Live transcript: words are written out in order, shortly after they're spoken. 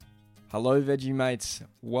Hello, Veggie Mates.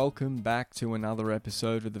 Welcome back to another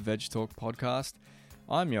episode of the VedgeTalk Podcast.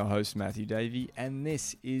 I'm your host, Matthew Davey, and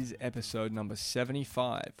this is episode number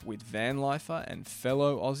 75 with van lifer and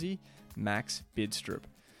fellow Aussie, Max Bidstrup.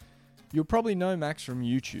 You'll probably know Max from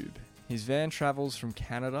YouTube. His van travels from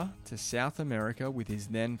Canada to South America with his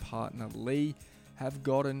then partner Lee have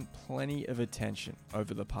gotten plenty of attention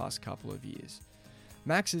over the past couple of years.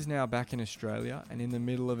 Max is now back in Australia and in the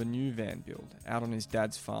middle of a new van build out on his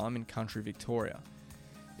dad's farm in country Victoria.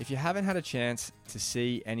 If you haven't had a chance to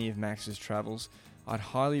see any of Max's travels, I'd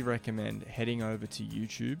highly recommend heading over to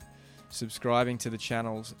YouTube, subscribing to the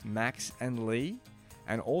channels Max and Lee,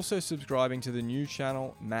 and also subscribing to the new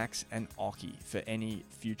channel Max and Occy for any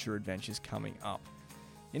future adventures coming up.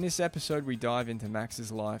 In this episode, we dive into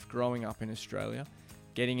Max's life growing up in Australia,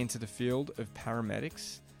 getting into the field of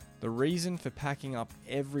paramedics, the reason for packing up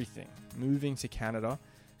everything, moving to Canada,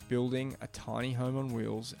 building a tiny home on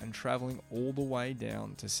wheels, and traveling all the way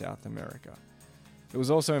down to South America. It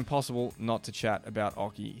was also impossible not to chat about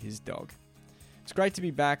Occy, his dog. It's great to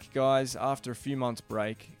be back, guys, after a few months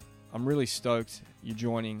break. I'm really stoked you're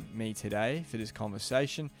joining me today for this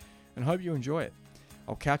conversation and hope you enjoy it.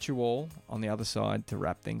 I'll catch you all on the other side to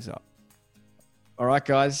wrap things up. All right,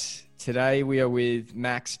 guys. Today we are with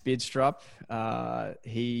Max Bidstrup.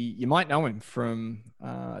 You might know him from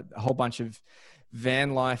a whole bunch of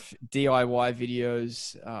van life DIY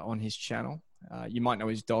videos on his channel. You might know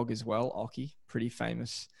his dog as well, Occy, pretty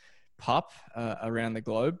famous pup around the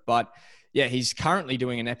globe. But yeah, he's currently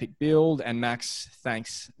doing an epic build. And Max,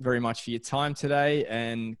 thanks very much for your time today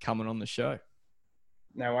and coming on the show.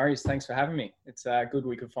 No worries. Thanks for having me. It's good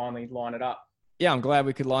we could finally line it up. Yeah, I'm glad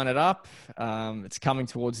we could line it up. It's coming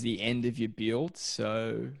towards the end of your build,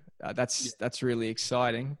 so that's really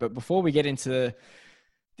exciting. But before we get into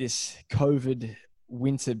this COVID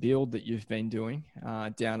winter build that you've been doing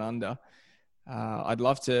down under, I'd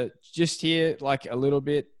love to just hear like a little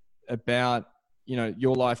bit about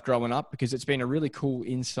your life growing up, because it's been a really cool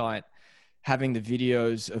insight having the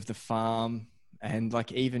videos of the farm and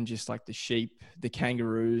like even just like the sheep, the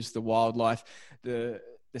kangaroos, the wildlife,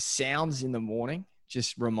 the sounds in the morning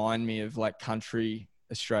just remind me of like country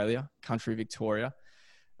Australia, country Victoria.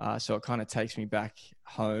 So it kind of takes me back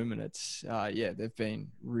home, and it's, they've been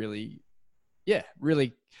really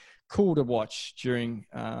cool to watch during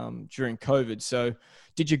COVID. So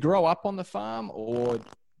did you grow up on the farm or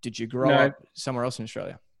did you grow up somewhere else in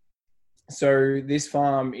Australia? So this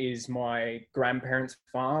farm is my grandparents'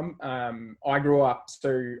 farm. I grew up,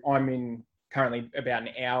 so I'm currently about an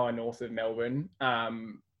hour north of Melbourne,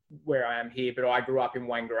 where I am here, but I grew up in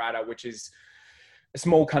Wangaratta, which is a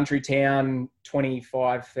small country town,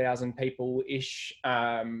 25,000 people-ish,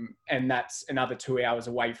 and that's another 2 hours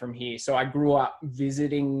away from here. So I grew up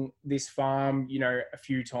visiting this farm, a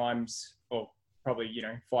few times, or probably,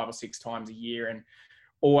 5 or 6 times a year, and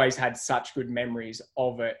always had such good memories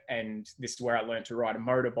of it. And this is where I learned to ride a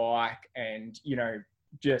motorbike and,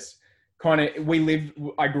 just kind of,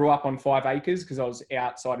 I grew up on 5 acres because I was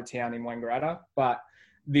outside of town in Wangaratta, but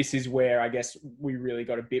this is where I guess we really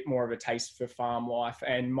got a bit more of a taste for farm life.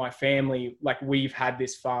 And my family, like we've had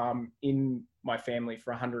this farm in my family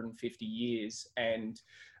for 150 years. And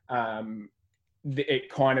it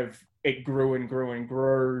grew and grew and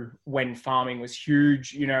grew when farming was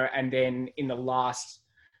huge, and then in the last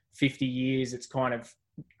 50 years, it's kind of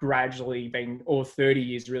gradually been, or 30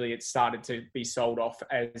 years really, it's started to be sold off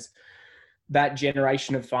as that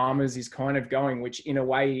generation of farmers is kind of going, which in a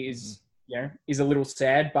way is a little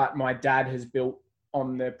sad. But my dad has built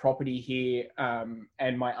on the property here,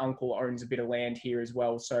 and my uncle owns a bit of land here as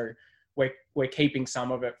well. So we're keeping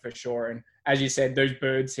some of it for sure. And as you said, those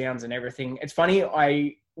bird sounds and everything. It's funny,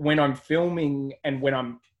 when I'm filming and when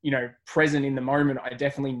I'm, present in the moment, I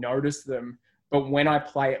definitely notice them. But when I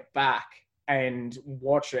play it back and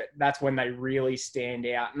watch it, that's when they really stand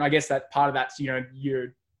out. And I guess that part of that's,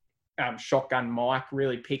 your shotgun mic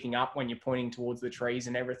really picking up when you're pointing towards the trees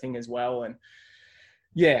and everything as well. And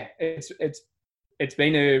yeah, it's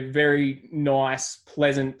been a very nice,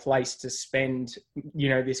 pleasant place to spend,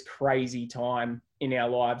 this crazy time in our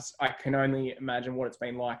lives. I can only imagine what it's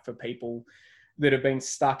been like for people that have been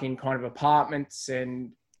stuck in kind of apartments.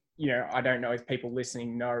 And, I don't know if people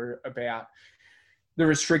listening know about the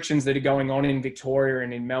restrictions that are going on in Victoria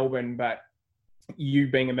and in Melbourne, but you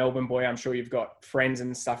being a Melbourne boy, I'm sure you've got friends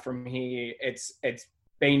and stuff from here. It's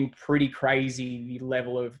been pretty crazy, the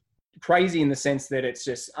level of crazy in the sense that it's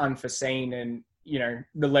just unforeseen and,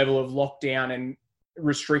 the level of lockdown and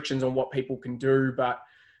restrictions on what people can do. But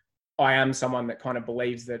I am someone that kind of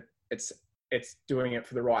believes that it's doing it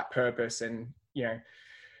for the right purpose. And,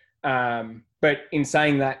 But in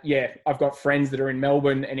saying that, yeah, I've got friends that are in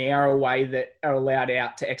Melbourne an hour away that are allowed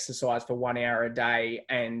out to exercise for 1 hour a day.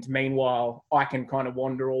 And meanwhile, I can kind of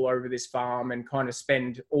wander all over this farm and kind of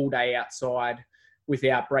spend all day outside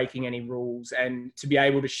without breaking any rules. And to be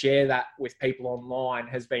able to share that with people online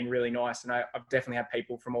has been really nice. And I've definitely had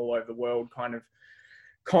people from all over the world kind of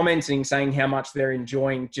commenting, saying how much they're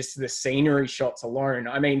enjoying just the scenery shots alone.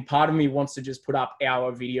 I mean, part of me wants to just put up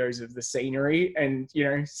our videos of the scenery and, you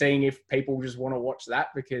know, seeing if people just want to watch that,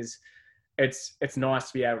 because it's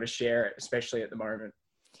nice to be able to share it, especially at the moment.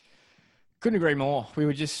 Couldn't agree more. We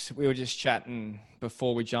were just chatting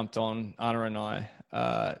before we jumped on, Anna and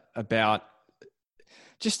I, about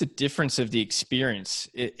just the difference of the experience.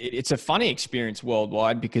 It's a funny experience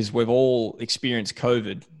worldwide because we've all experienced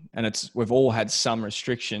COVID and we've all had some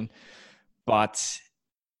restriction, but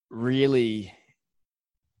really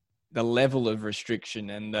the level of restriction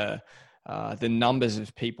and the numbers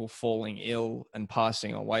of people falling ill and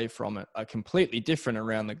passing away from it are completely different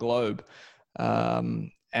around the globe.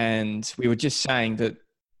 And we were just saying that,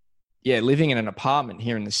 yeah, living in an apartment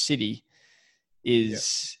here in the city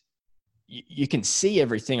is, you can see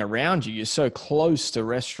everything around you. You're so close to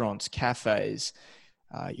restaurants, cafes,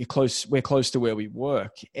 we're close to where we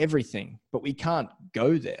work, everything, but we can't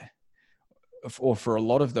go there. Or for a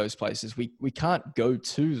lot of those places, we can't go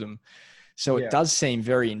to them. So it does seem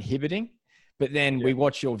very inhibiting, but then we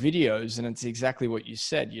watch your videos and it's exactly what you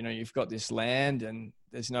said. You know, you've got this land and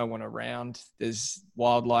there's no one around. There's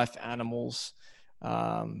wildlife, animals.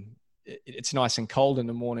 It's nice and cold in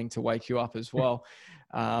the morning to wake you up as well.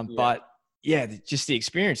 But yeah, just the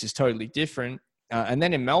experience is totally different. And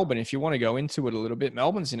then in Melbourne, if you want to go into it a little bit,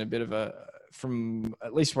 Melbourne's in a bit of from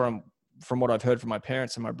what I've heard from my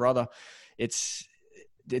parents and my brother, it's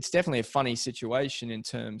definitely a funny situation in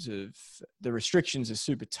terms of the restrictions are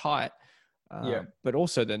super tight. But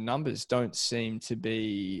also the numbers don't seem to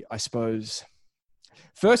be, I suppose.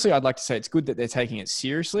 Firstly, I'd like to say it's good that they're taking it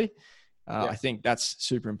seriously. I think that's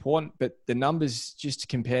super important, but the numbers just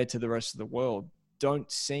compared to the rest of the world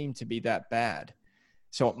don't seem to be that bad.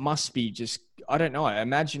 So it must be just, I don't know. I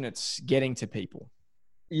imagine it's getting to people.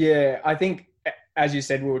 Yeah, I think, as you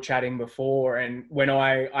said, we were chatting before, and when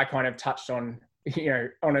I kind of touched on, you know,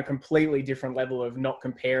 on a completely different level of not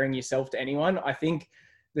comparing yourself to anyone, I think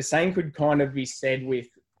the same could kind of be said with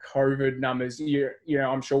COVID numbers. You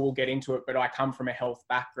know, I'm sure we'll get into it, but I come from a health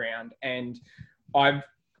background, and I've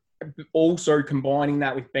also combining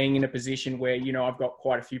that with being in a position where, you know, I've got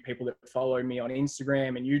quite a few people that follow me on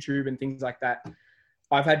Instagram and YouTube and things like that.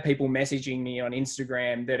 I've had people messaging me on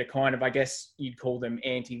Instagram that are kind of, I guess you'd call them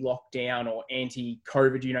anti-lockdown or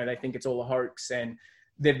anti-COVID. You know, they think it's all a hoax. And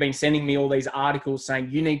they've been sending me all these articles saying,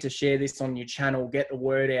 you need to share this on your channel, get the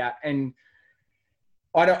word out. And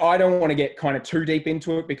I don't want to get kind of too deep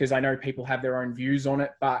into it because I know people have their own views on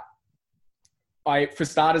it. But for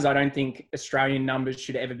starters, I don't think Australian numbers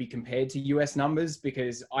should ever be compared to US numbers,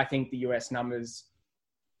 because I think the US numbers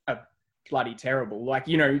are bloody terrible. Like,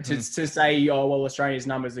 you know, to say, oh, well, Australia's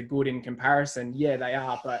numbers are good in comparison. Yeah, they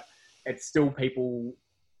are, but it's still people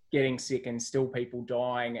getting sick and still people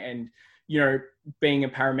dying. And, you know, being a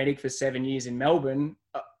paramedic for 7 years in Melbourne,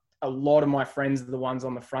 a lot of my friends are the ones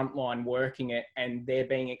on the front line working it, and they're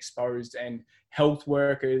being exposed, and health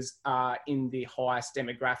workers are in the highest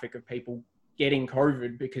demographic of people getting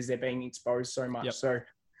COVID because they're being exposed so much. So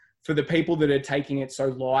for the people that are taking it so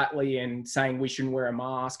lightly and saying we shouldn't wear a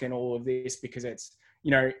mask and all of this because it's,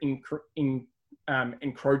 you know,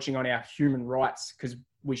 encroaching on our human rights because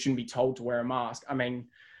we shouldn't be told to wear a mask. I mean,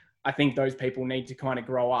 I think those people need to kind of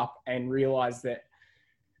grow up and realize that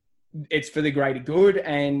it's for the greater good.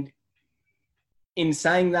 And in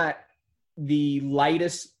saying that, the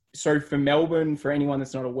latest, so for Melbourne, for anyone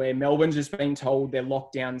that's not aware, Melbourne's just been told their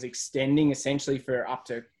lockdown's extending essentially for up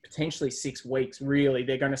to potentially 6 weeks. Really,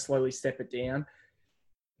 they're going to slowly step it down.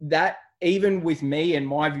 That, even with me and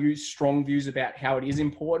my views, strong views about how it is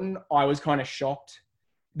important, I was kind of shocked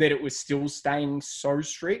that it was still staying so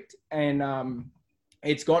strict. And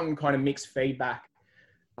it's gotten kind of mixed feedback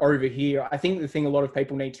over here. I think the thing a lot of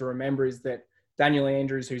people need to remember is that Daniel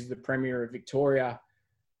Andrews, who's the Premier of Victoria,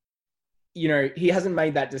 you know, he hasn't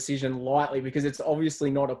made that decision lightly because it's obviously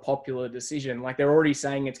not a popular decision. Like, they're already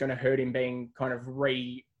saying it's going to hurt him being kind of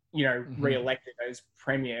re-elected as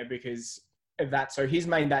Premier because of that. So he's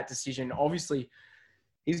made that decision. Obviously,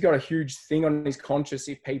 he's got a huge thing on his conscience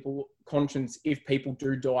if people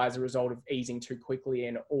do die as a result of easing too quickly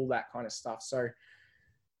and all that kind of stuff. So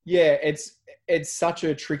yeah, it's such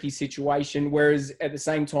a tricky situation. Whereas at the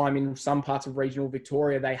same time, in some parts of regional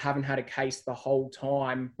Victoria, they haven't had a case the whole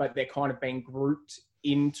time, but they're kind of being grouped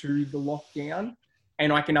into the lockdown.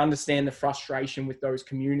 And I can understand the frustration with those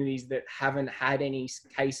communities that haven't had any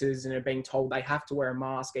cases and are being told they have to wear a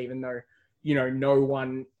mask, even though, you know, no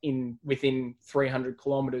one within 300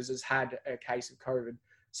 kilometers has had a case of COVID.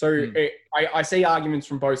 So I see arguments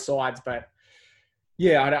from both sides, but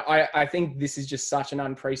yeah, I think this is just such an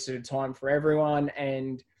unprecedented time for everyone.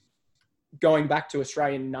 And going back to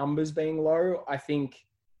Australian numbers being low, I think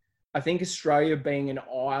Australia being an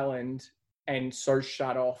island and so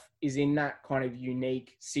shut off is in that kind of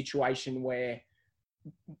unique situation where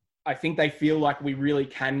I think they feel like we really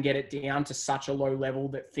can get it down to such a low level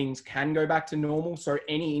that things can go back to normal. So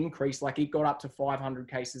any increase, like it got up to 500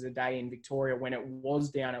 cases a day in Victoria when it was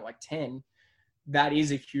down at like 10, that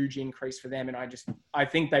is a huge increase for them. And I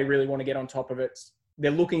think they really want to get on top of it.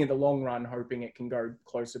 They're looking at the long run, hoping it can go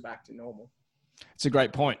closer back to normal. It's a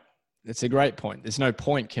great point. It's a great point. There's no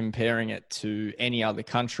point comparing it to any other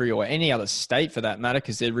country or any other state for that matter,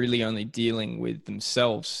 because they're really only dealing with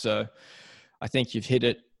themselves. So I think you've hit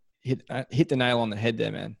the nail on the head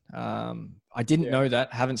there, man. I didn't know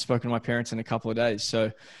that. Haven't spoken to my parents in a couple of days.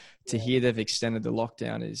 So to hear they've extended the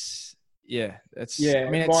lockdown is,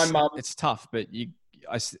 it's tough, but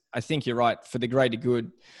I think you're right, for the greater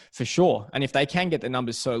good, for sure. And if they can get the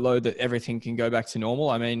numbers so low that everything can go back to normal,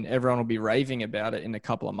 I mean, everyone will be raving about it in a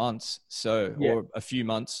couple of months, or a few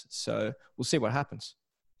months. So we'll see what happens.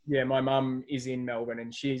 Yeah, my mum is in Melbourne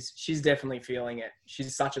and she's definitely feeling it.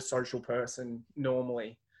 She's such a social person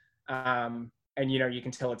normally. And, you know, you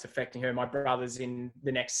can tell it's affecting her. My brother's in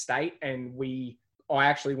the next state and I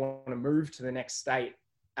actually want to move to the next state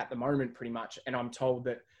at the moment pretty much. And I'm told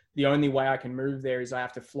that the only way I can move there is I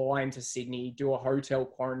have to fly into Sydney, do a hotel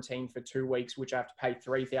quarantine for 2 weeks, which I have to pay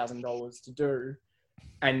 $3,000 to do.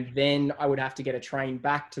 And then I would have to get a train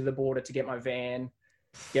back to the border to get my van,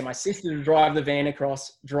 get my sister to drive the van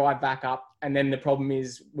across, drive back up. And then the problem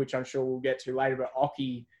is, which I'm sure we'll get to later, but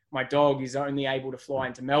Occy, my dog, is only able to fly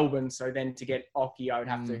into Melbourne. So then to get Occy, I would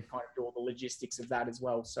have to kind of do all the logistics of that as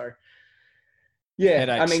well. So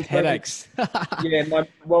yeah, headaches.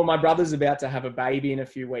 My brother's about to have a baby in a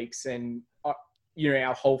few weeks, and you know,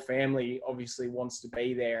 our whole family obviously wants to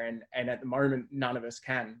be there, and at the moment none of us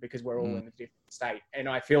can because we're all in a different state. And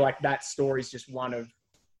I feel like that story is just one of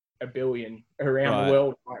a billion around the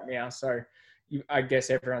world right now. So I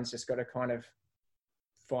guess everyone's just got to kind of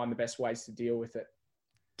find the best ways to deal with it.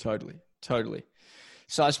 Totally.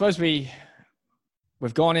 So I suppose we've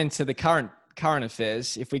gone into the current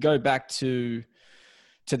affairs. If we go back to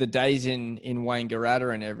the days in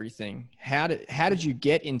Wangaratta and everything, how did you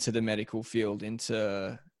get into the medical field,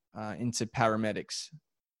 into paramedics?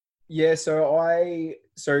 Yeah, so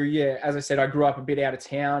as I said, I grew up a bit out of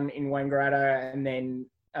town in Wangaratta, and then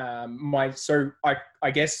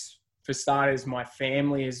I guess for starters, my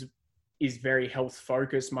family is very health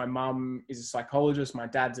focused. My mum is a psychologist, my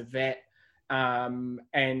dad's a vet.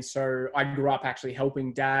 And so I grew up actually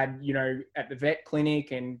helping dad, you know, at the vet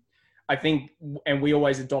clinic, and we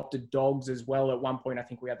always adopted dogs as well. At one point, I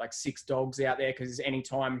think we had like 6 dogs out there, because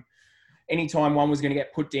anytime one was going to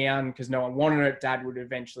get put down because no one wanted it, dad would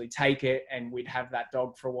eventually take it, and we'd have that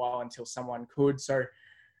dog for a while until someone could. So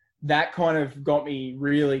that kind of got me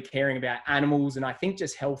really caring about animals, and I think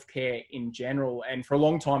just healthcare in general. And for a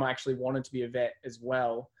long time, I actually wanted to be a vet as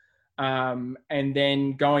well. And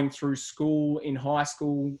then going through school, in high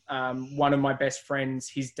school, one of my best friends,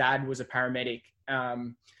 his dad was a paramedic.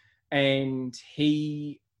 And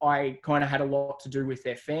I kind of had a lot to do with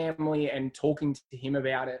their family, and talking to him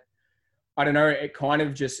about it, I don't know, it kind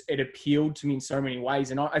of it appealed to me in so many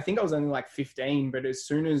ways. And I think I was only like 15, but as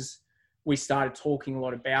soon as we started talking a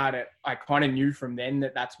lot about it, I kind of knew from then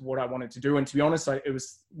that that's what I wanted to do. And to be honest, it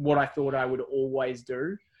was what I thought I would always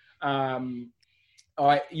do. And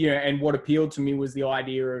what appealed to me was the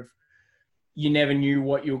idea of, you never knew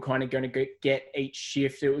what you were kind of going to get each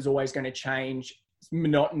shift. It was always going to change.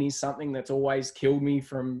 Monotony is something that's always killed me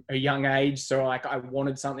from a young age. So like I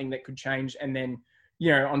wanted something that could change. And then,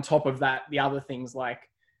 you know, on top of that, the other things like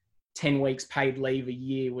 10 weeks paid leave a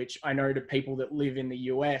year, which I know to people that live in the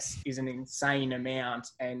US is an insane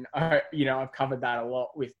amount. And I've covered that a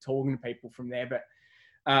lot with talking to people from there, but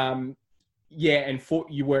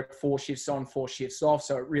you work 4 shifts on, 4 shifts off.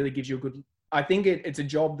 So it really gives you I think it's a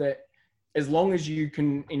job that, as long as you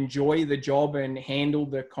can enjoy the job and handle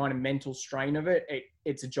the kind of mental strain of it,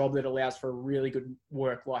 it's a job that allows for a really good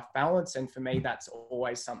work-life balance. And for me, that's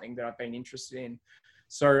always something that I've been interested in.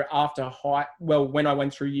 So when I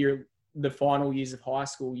went through the final years of high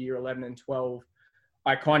school, year 11 and 12,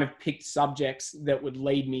 I kind of picked subjects that would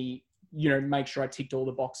lead me, you know, make sure I ticked all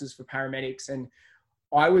the boxes for paramedics. And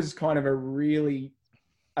I was kind of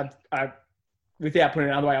without putting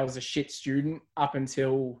it another way, I was a shit student up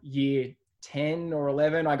until year 10 or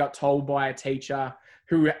 11. I got told by a teacher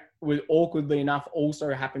who was awkwardly enough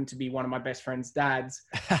also happened to be one of my best friend's dads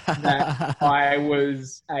that I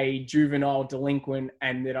was a juvenile delinquent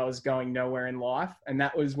and that I was going nowhere in life. And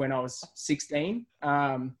that was when I was 16.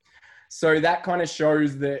 So that kind of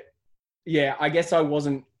shows that, yeah, I guess I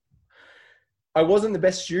wasn't the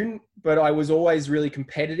best student, but I was always really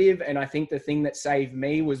competitive. And I think the thing that saved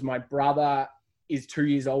me was my brother is 2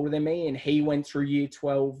 years older than me, and he went through year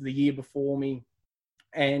 12 the year before me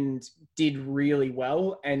and did really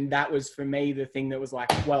well. And that was for me the thing that was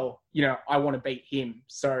like, well, you know, I want to beat him.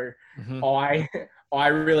 So I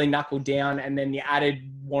really knuckled down, and then the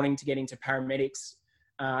added wanting to get into paramedics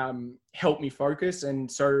helped me focus.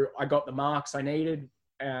 And so I got the marks I needed,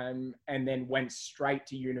 and then went straight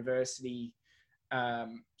to university,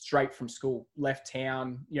 straight from school, left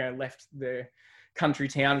town, you know, left the country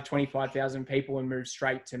town of 25,000 people and moved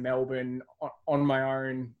straight to Melbourne on my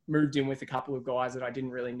own, moved in with a couple of guys that I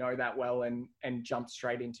didn't really know that well, and jumped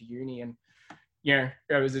straight into uni. And, you know,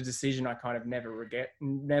 it was a decision I kind of never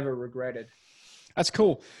regretted. That's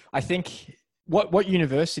cool. I think, what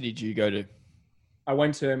university did you go to? I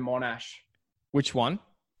went to Monash. Which one?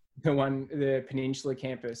 The Peninsula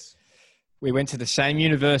campus. We went to the same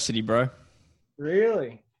university, bro.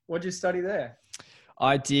 Really? What'd you study there?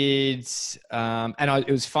 I did,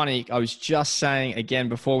 it was funny. I was just saying again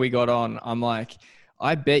before we got on, I'm like,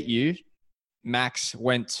 I bet you Max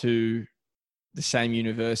went to the same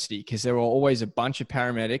university, because there were always a bunch of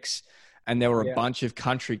paramedics and there were a bunch of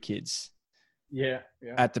country kids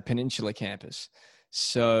at the Peninsula campus.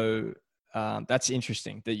 So that's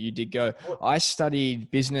interesting that you did go. I studied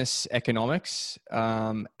business economics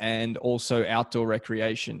and also outdoor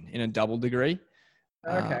recreation in a double degree.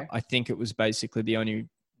 Okay. I think it was basically the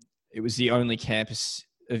only campus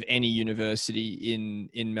of any university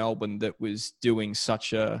in Melbourne that was doing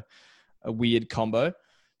such a weird combo.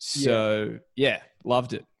 So yeah,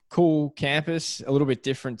 loved it. Cool campus, a little bit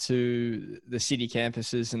different to the city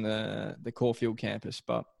campuses and the Caulfield campus,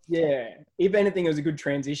 but yeah, if anything, it was a good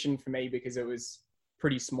transition for me because it was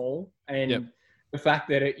pretty small, and the fact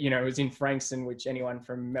that it, you know, was in Frankston, which anyone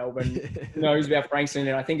from Melbourne knows about Frankston,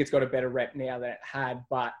 and I think it's got a better rep now than it had.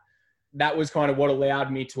 But that was kind of what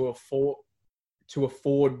allowed me to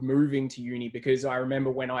afford moving to uni, because I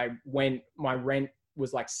remember when I went, my rent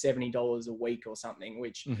was like $70 a week or something,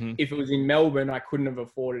 which if it was in Melbourne, I couldn't have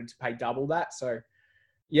afforded to pay double that. So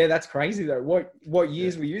yeah, that's crazy though. What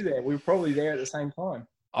years were you there? We were probably there at the same time.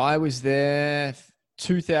 I was there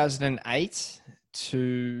 2008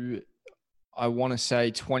 to, I want to say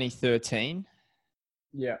 2013.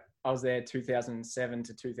 Yeah, I was there 2007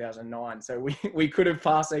 to 2009. So we could have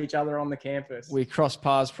passed each other on the campus. We crossed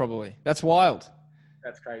paths probably. That's wild.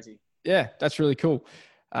 That's crazy. Yeah, that's really cool.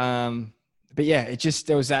 But yeah,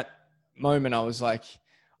 there was that moment I was like,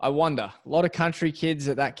 I wonder, a lot of country kids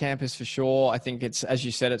at that campus for sure. I think it's, as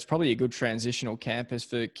you said, it's probably a good transitional campus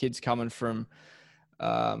for kids coming from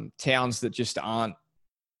towns that just aren't,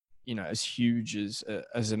 you know, as huge as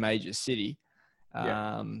a major city.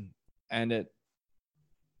 And it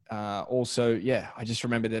also, I just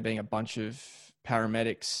remember there being a bunch of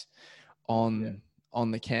paramedics on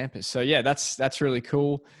the campus. So yeah, that's really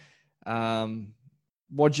cool.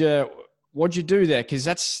 What'd you do there?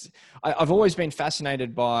 Because I've always been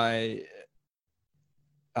fascinated by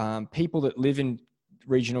people that live in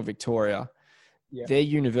regional Victoria. Their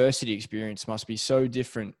university experience must be so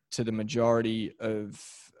different to the majority of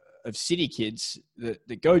city kids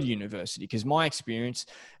that go to university. Because my experience,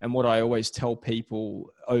 and what I always tell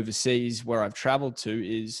people overseas where I've traveled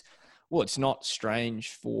to, is, well, it's not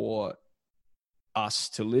strange for us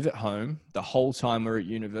to live at home the whole time we're at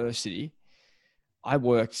university. I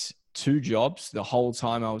worked 2 jobs the whole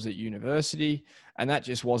time I was at university, and that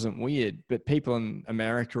just wasn't weird. But people in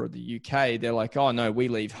America or the UK, they're like, oh no, we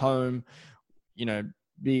leave home, you know,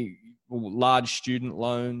 large student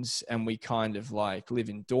loans, and we kind of like live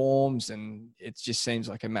in dorms, and it just seems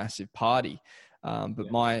like a massive party.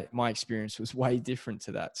 But my experience was way different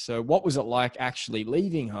to that. So what was it like actually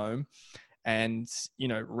leaving home and, you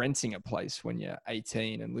know, renting a place when you're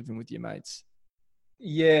 18 and living with your mates?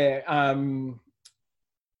 Yeah,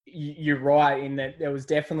 you're right in that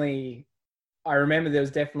I remember there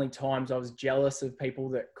was definitely times I was jealous of people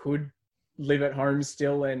that could live at home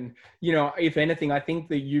still. And, you know, if anything, I think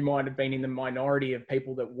that you might have been in the minority of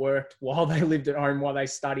people that worked while they lived at home, while they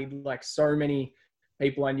studied. Like, so many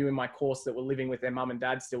people I knew in my course that were living with their mum and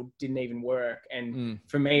dad still didn't even work. And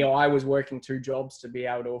for me, I was working 2 jobs to be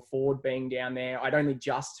able to afford being down there. I'd only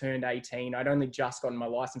just turned 18. I'd only just gotten my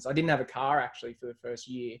license. I didn't have a car actually for the first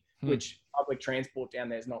year, which public transport down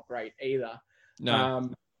there is not great either. No.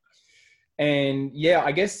 And yeah,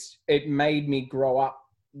 I guess it made me grow up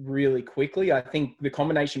really quickly. I think the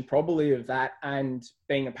combination probably of that and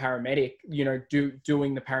being a paramedic, you know,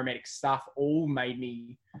 doing the paramedic stuff all made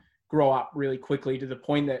me grow up really quickly to the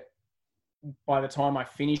point that by the time I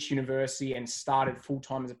finished university and started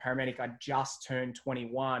full-time as a paramedic, I just turned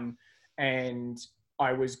 21 and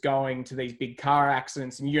I was going to these big car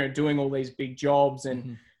accidents and, you know, doing all these big jobs.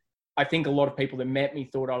 And I think a lot of people that met me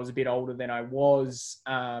thought I was a bit older than I was.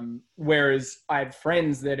 Whereas I had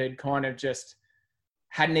friends that had kind of just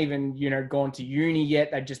hadn't even, you know, gone to uni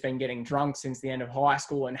yet. They'd just been getting drunk since the end of high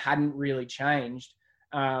school and hadn't really changed.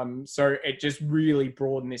 So it just really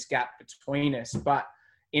broadened this gap between us. But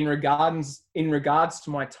in regards to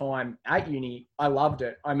my time at uni, I loved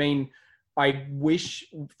it. I mean, I wish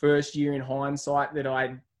first year in hindsight that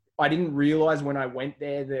I didn't realize when I went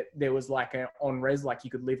there that there was like an on-res, like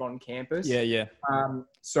you could live on campus. Yeah.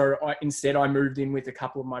 So instead I moved in with a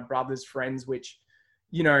couple of my brother's friends, which,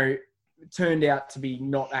 you know, turned out to be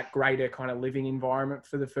not that great a kind of living environment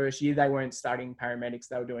for the first year. They weren't studying paramedics.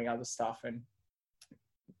 They were doing other stuff.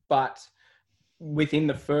 But within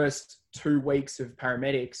the first 2 weeks of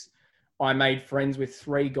paramedics, I made friends with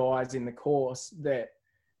 3 guys in the course that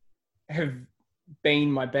have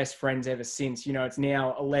been my best friends ever since. You know, it's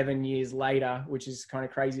now 11 years later, which is kind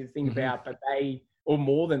of crazy to think about, but or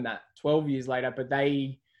more than that, 12 years later, but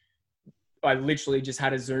I literally just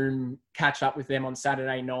had a Zoom catch up with them on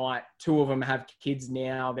Saturday night. 2 of them have kids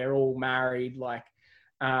now. They're all married,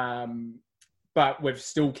 but we've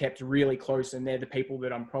still kept really close, and they're the people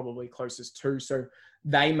that I'm probably closest to. So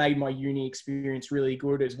they made my uni experience really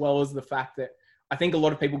good, as well as the fact that I think a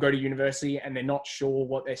lot of people go to university and they're not sure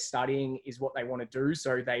what they're studying is what they want to do.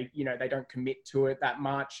 So they don't commit to it that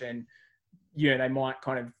much, and, you know, they might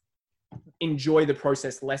kind of enjoy the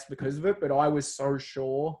process less because of it. But I was so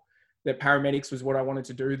sure that paramedics was what I wanted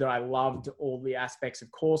to do, that I loved all the aspects of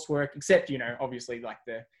coursework, except, you know, obviously like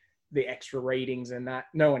the extra readings and that.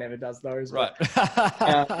 No one ever does those. Right.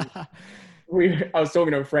 But, I was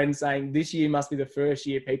talking to a friend saying this year must be the first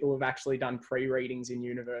year people have actually done pre-readings in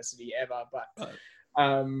university ever. But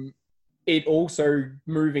it also,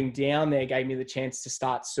 moving down there, gave me the chance to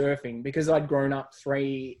start surfing because I'd grown up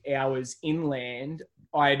 3 hours inland.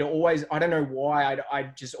 I'd always, I don't know why,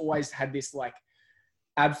 I'd just always had this like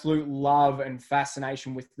absolute love and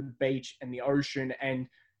fascination with the beach and the ocean. And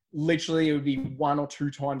literally it would be 1 or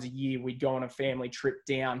 2 times a year we'd go on a family trip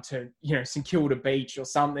down to, you know, St Kilda Beach or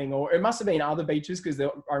something, or it must have been other beaches because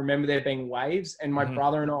I remember there being waves, and my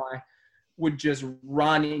brother and I would just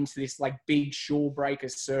run into this like big shore breaker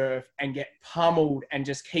surf and get pummeled and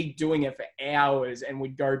just keep doing it for hours, and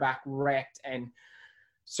we'd go back wrecked. And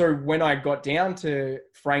so when I got down to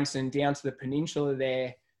Frankston, down to the peninsula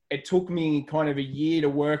there, it took me kind of a year to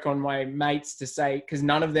work on my mates to say, because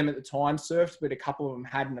none of them at the time surfed, but a couple of them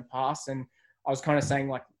had in the past. And I was kind of saying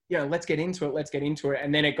like, yeah, let's get into it.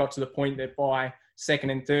 And then it got to the point that by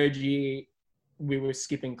 2nd and 3rd year, we were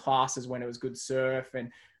skipping classes when it was good surf.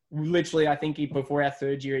 And literally, I think before our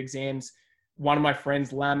 3rd year exams, one of my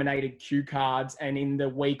friends laminated cue cards, and in the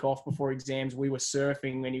week off before exams, we were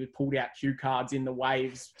surfing when he pulled out cue cards in the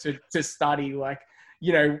waves to study. Like,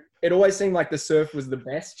 you know, it always seemed like the surf was the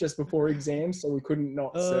best just before exams, so we couldn't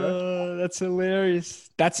not surf. That's hilarious.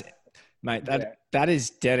 That is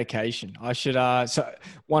dedication. I should, so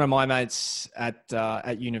one of my mates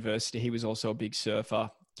at university, he was also a big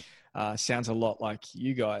surfer. Sounds a lot like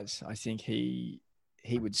you guys. I think he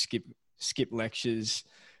would skip lectures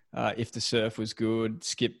if the surf was good,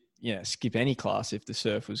 skip any class if the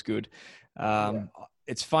surf was good.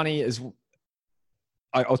 It's funny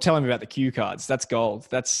I'll tell him about the cue cards. That's gold.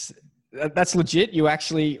 That's legit.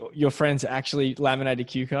 Your friends actually laminated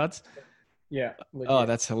cue cards. Yeah. Legit. Oh,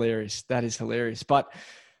 that's hilarious. That is hilarious. But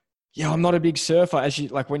yeah, I'm not a big surfer. As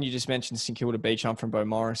when you just mentioned St Kilda Beach, I'm from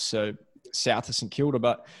Beaumaris, so south of St Kilda.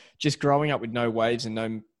 But just growing up with no waves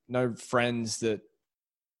and no friends that,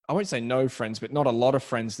 I won't say no friends, but not a lot of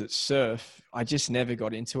friends that surf. I just never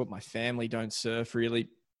got into it. My family don't surf really.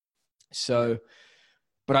 So,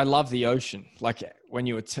 but I love the ocean. Like when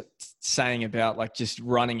you were saying about like just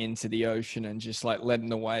running into the ocean and just like letting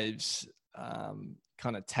the waves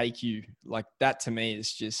kind of take you, like that to me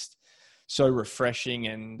is just so refreshing.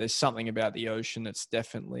 And there's something about the ocean that's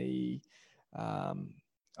definitely, I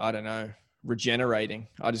don't know, regenerating.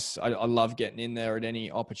 I love getting in there at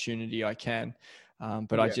any opportunity I can.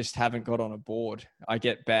 But I just haven't got on a board. I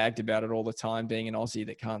get bagged about it all the time, being an Aussie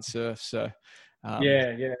that can't surf. So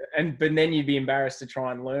yeah. But then you'd be embarrassed to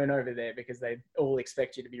try and learn over there because they all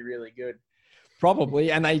expect you to be really good.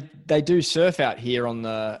 probably, and they do surf out here on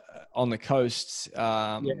the coasts.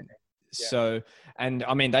 So, and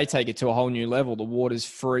I mean, they take it to a whole new level. The water's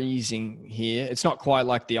freezing here. It's not quite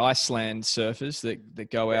like the Iceland surfers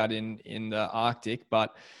that go out in the Arctic,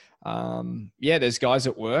 but there's guys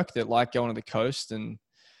at work that like going to the coast and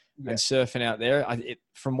surfing out there.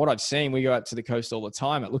 From what I've seen, we go out to the coast all the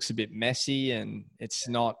time. It looks a bit messy, and it's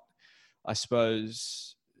not, I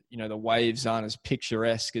suppose, the waves aren't as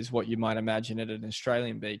picturesque as what you might imagine at an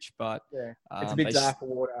Australian beach, but it's a bit darker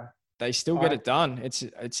water. They still get it done.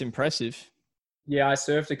 It's impressive. Yeah, I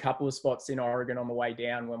surfed a couple of spots in Oregon on the way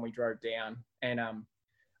down when we drove down. And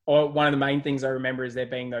one of the main things I remember is there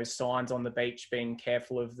being those signs on the beach being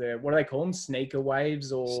careful of what do they call them? Sneaker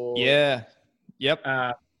waves or... Yeah. Yep.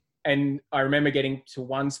 And I remember getting to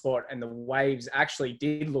one spot and the waves actually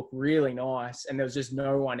did look really nice and there was just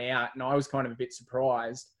no one out. And I was kind of a bit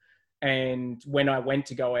surprised. And when I went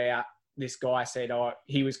to go out, this guy said,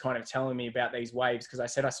 he was kind of telling me about these waves because I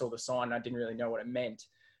said I saw the sign and I didn't really know what it meant.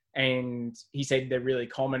 And he said they're really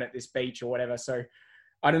common at this beach or whatever. So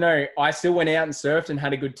I don't know. I still went out and surfed and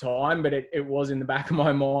had a good time, but it was in the back of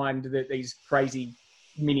my mind that these crazy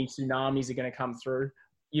mini tsunamis are going to come through.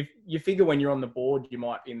 You figure when you're on the board, you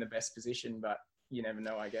might be in the best position, but you never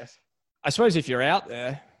know, I guess. I suppose if you're out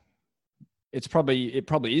there, it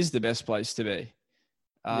probably is the best place to be.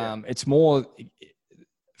 It's more...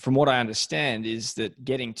 From what I understand, is that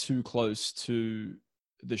getting too close to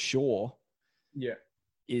the shore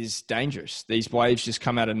is dangerous. These waves just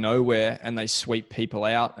come out of nowhere and they sweep people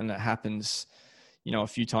out, and it happens, a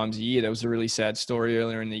few times a year. There was a really sad story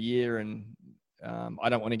earlier in the year, and I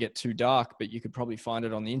don't want to get too dark, but you could probably find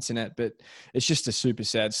it on the internet. But it's just a super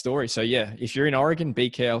sad story. So if you're in Oregon, be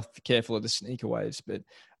careful of the sneaker waves. But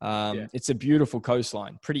it's a beautiful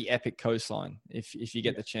coastline, pretty epic coastline if you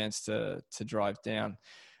get the chance to drive down.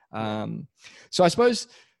 So I suppose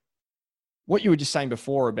what you were just saying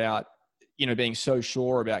before about, being so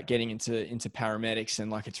sure about getting into paramedics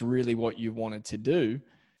and like, it's really what you wanted to do.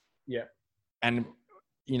 Yeah. And,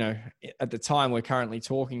 at the time we're currently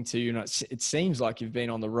talking to, it seems like you've been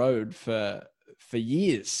on the road for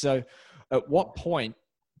years. So at what point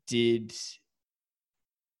did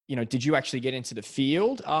you actually get into the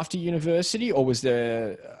field after university, or was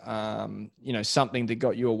there, something that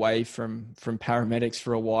got you away from paramedics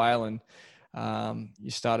for a while and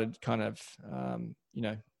you started kind of,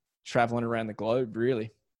 traveling around the globe,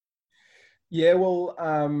 really? Yeah, well,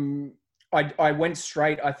 I went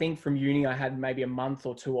straight, I think from uni, I had maybe a month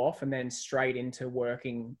or two off and then straight into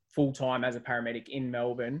working full time as a paramedic in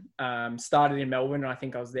Melbourne. Started in Melbourne and I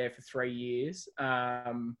think I was there for 3 years.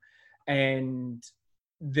 And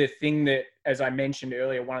the thing that, as I mentioned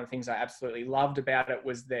earlier, one of the things I absolutely loved about it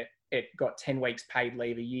was that it got 10 weeks paid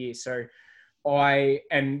leave a year. So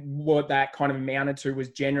what that kind of amounted to was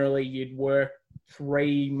generally you'd work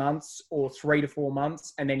 3 months or 3 to 4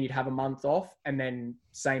 months, and then you'd have a month off and then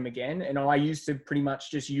same again. And I used to pretty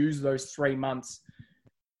much just use those 3 months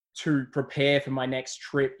to prepare for my next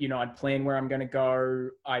trip. I'd plan where I'm going to go.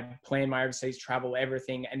 I'd plan my overseas travel,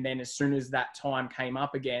 everything. And then as soon as that time came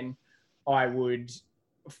up again, I would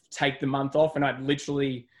take the month off, and I'd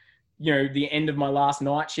literally, the end of my last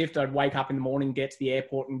night shift, I'd wake up in the morning, get to the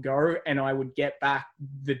airport and go, and I would get back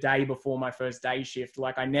the day before my first day shift.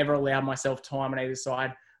 Like, I never allowed myself time on either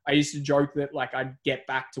side. I used to joke that like I'd get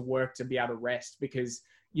back to work to be able to rest because,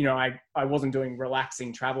 I wasn't doing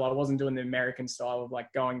relaxing travel. I wasn't doing the American style of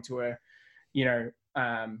like going to a,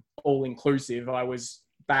 all inclusive. I was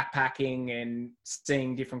backpacking and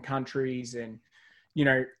seeing different countries, and,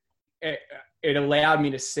 it allowed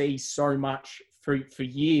me to see so much for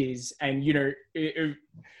years. And, it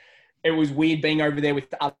was weird being over there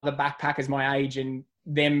with other backpackers my age and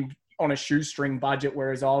them on a shoestring budget,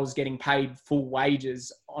 whereas I was getting paid full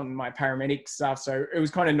wages on my paramedic stuff. So it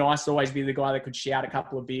was kind of nice to always be the guy that could shout a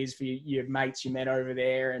couple of beers for your mates you met over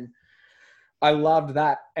there. And I loved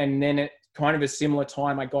that. And then at kind of a similar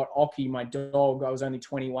time, I got Occy, my dog. I was only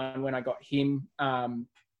 21 when I got him.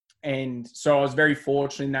 And so I was very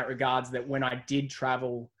fortunate in that regards that when I did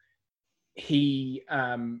travel, I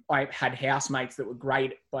had housemates that were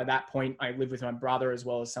great. By that point, I lived with my brother as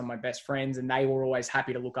well as some of my best friends, and they were always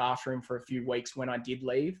happy to look after him for a few weeks when I did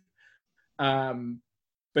leave.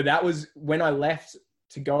 But that was when I left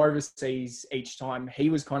to go overseas each time.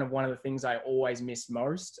 He was kind of one of the things I always missed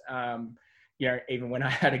most. Even when I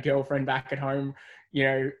had a girlfriend back at home,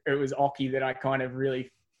 it was Occy that I kind of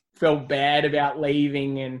really felt bad about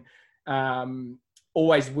leaving. And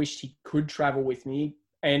always wished he could travel with me.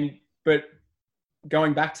 But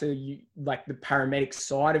going back to like the paramedic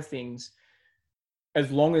side of things,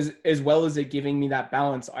 as well as it giving me that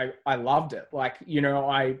balance, I loved it. Like,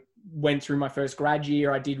 I went through my first grad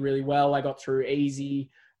year. I did really well. I got through easy.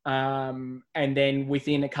 And then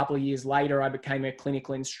within a couple of years later, I became a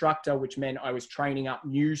clinical instructor, which meant I was training up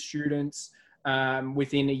new students.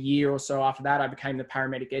 Within a year or so after that, I became the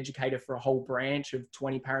paramedic educator for a whole branch of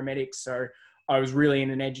 20 paramedics. So I was really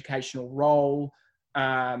in an educational role.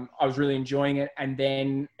 I was really enjoying it. And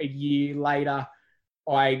then a year later,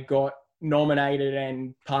 I got nominated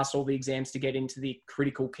and passed all the exams to get into the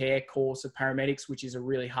critical care course of paramedics, which is a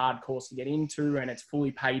really hard course to get into, and it's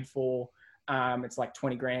fully paid for. It's like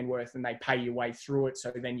 20 grand worth, and they pay your way through it.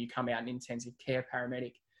 So then you come out an intensive care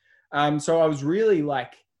paramedic. So I was really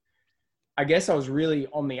I guess I was really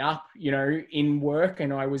on the up, in work,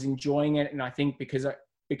 and I was enjoying it. And I think because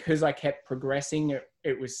I kept progressing,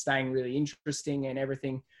 it was staying really interesting and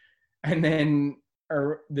everything. And then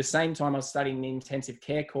the same time I was studying the intensive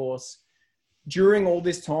care course, during all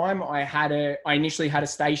this time, I initially had a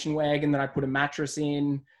station wagon that I put a mattress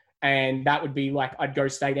in, and that would be like, I'd go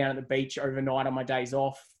stay down at the beach overnight on my days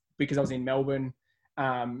off because I was in Melbourne.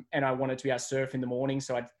 And I wanted to be able to surf in the morning.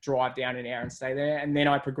 So I'd drive down an hour and stay there. And then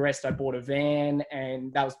I progressed, I bought a van,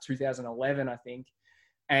 and that was 2011, I think.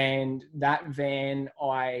 And that van,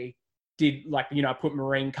 I did I put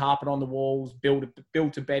marine carpet on the walls,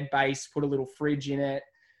 built a bed base, put a little fridge in it,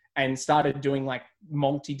 and started doing like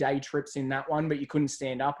multi-day trips in that one, but you couldn't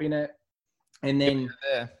stand up in it. And then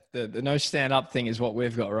the no stand up thing is what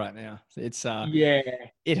we've got right now. It's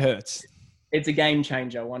it hurts. It's a game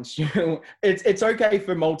changer once it's okay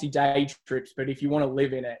for multi-day trips, but if you want to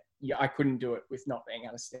live in it, I couldn't do it with not being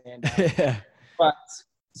able to stand up. Yeah. But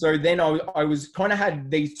so then I was kind of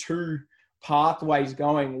had these two pathways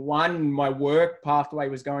going. One, my work pathway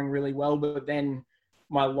was going really well, but then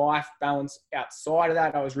my life balance outside of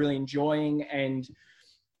that, I was really enjoying. And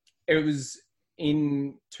it was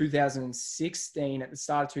in 2016, at the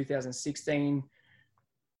start of 2016,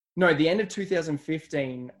 no, the end of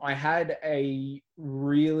 2015, I had a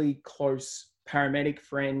really close paramedic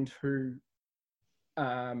friend who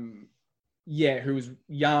was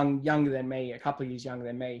younger than me, a couple of years younger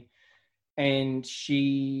than me. And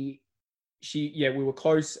we were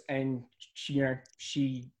close, and she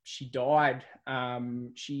died.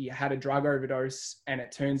 She had a drug overdose, and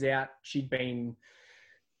it turns out she'd been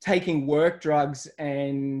taking work drugs,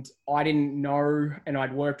 and I didn't know, and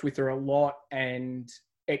I'd worked with her a lot, and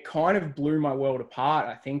it kind of blew my world apart.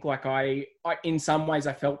 I think I in some ways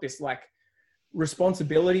I felt this like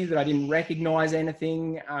responsibility that I didn't recognize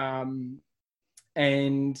anything.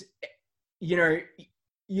 And,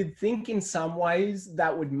 you'd think in some ways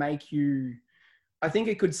that would make you, I think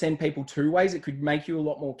it could send people two ways. It could make you a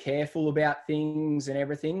lot more careful about things and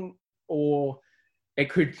everything, or it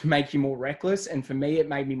could make you more reckless. And for me, it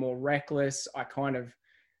made me more reckless. I kind of,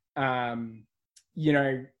 I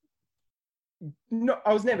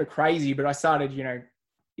was never crazy, but I started,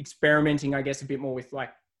 experimenting, I guess, a bit more with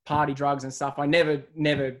like party drugs and stuff. I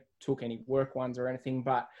never took any work ones or anything,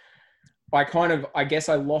 but I guess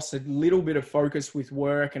I lost a little bit of focus with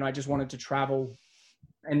work, and I just wanted to travel.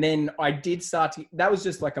 And then I did that was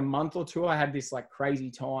just like a month or two. I had this like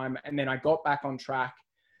crazy time, and then I got back on track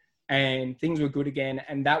and things were good again.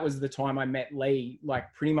 And that was the time I met Lee.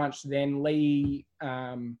 Like pretty much then Lee,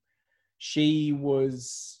 she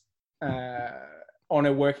was on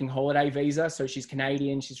a working holiday visa. So she's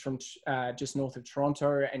Canadian. She's from just north of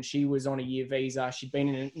Toronto, and she was on a year visa. She'd been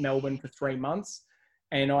in Melbourne for 3 months,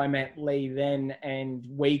 and I met Lee then, and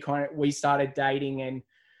we started dating and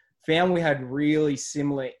found we had really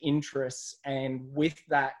similar interests. And with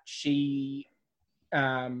that,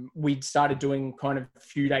 we'd started doing kind of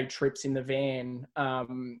few day trips in the van.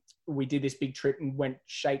 We did this big trip and went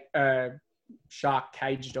shark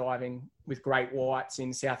cage diving with great whites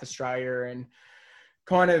in South Australia, and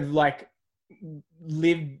kind of like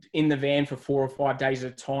lived in the van for 4 or 5 days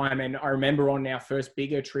at a time. And I remember on our first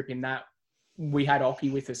bigger trip in that, we had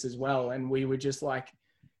Occy with us as well. And we were just like,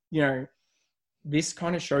 this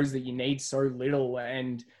kind of shows that you need so little.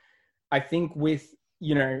 And I think with,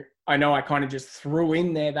 I know I kind of just threw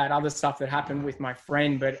in there that other stuff that happened with my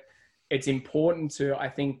friend, but it's important to, I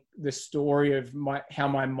think, the story of how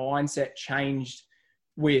my mindset changed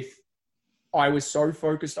with, I was so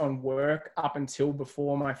focused on work up until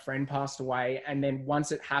before my friend passed away. And then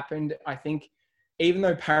once it happened, I think even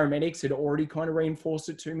though paramedics had already kind of reinforced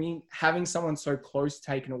it to me, having someone so close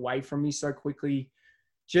taken away from me so quickly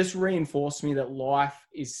just reinforced me that life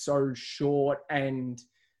is so short, and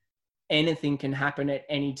anything can happen at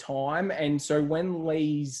any time. And so when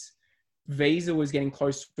Lee's visa was getting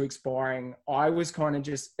close to expiring, I was kind of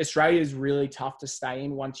just, Australia is really tough to stay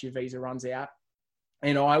in once your visa runs out.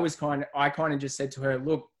 And I kind of just said to her,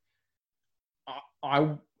 look,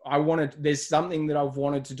 I wanted, there's something that I've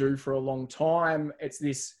wanted to do for a long time. It's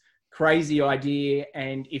this crazy idea.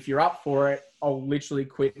 And if you're up for it, I'll literally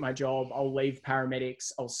quit my job. I'll leave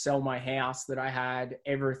paramedics. I'll sell my house that I had,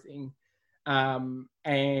 everything.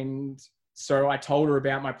 And so I told her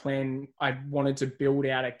about my plan. I wanted to build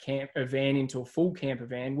out a van into a full camper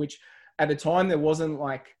van, which at the time there wasn't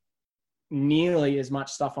like nearly as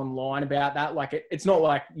much stuff online about that. Like it's not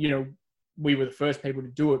like, you know, we were the first people to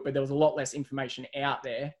do it, but there was a lot less information out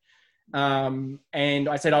there. And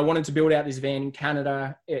I said I wanted to build out this van in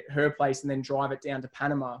Canada at her place and then drive it down to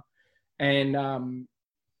Panama. And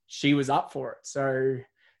she was up for it. So,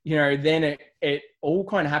 you know, then it all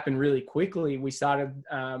kind of happened really quickly. We started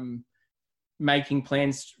making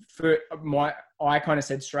plans for I kind of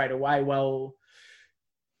said straight away, well,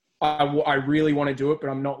 I really want to do it, but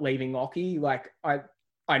I'm not leaving Occy. Like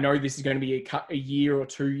I know this is going to be a year or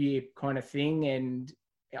 2 year kind of thing, and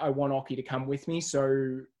I want Occy to come with me.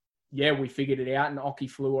 So yeah, we figured it out, and Occy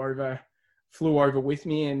flew over with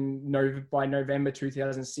me. And by November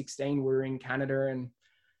 2016, we were in Canada and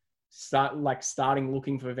starting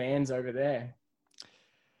looking for vans over there.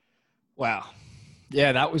 Wow,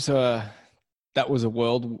 yeah, that was a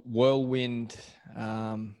whirlwind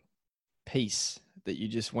piece that you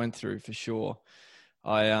just went through for sure.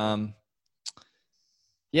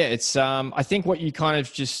 It's I think what you kind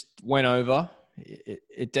of just went over,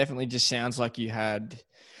 it definitely just sounds like you had,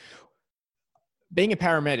 being a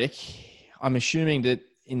paramedic, I'm assuming that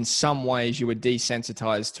in some ways you were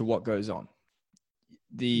desensitized to what goes on.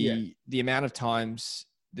 The amount of times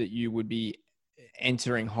that you would be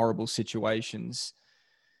entering horrible situations,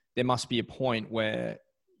 there must be a point where,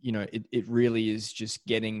 you know, it really is just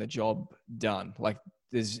getting the job done. Like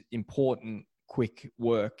there's important, quick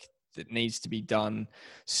work that needs to be done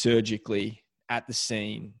surgically at the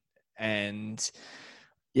scene. And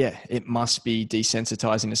yeah, it must be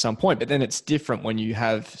desensitizing to some point, but then it's different when you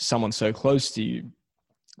have someone so close to you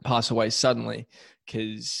pass away suddenly,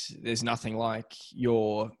 because there's nothing like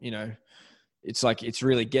it's like, it's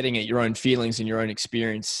really getting at your own feelings and your own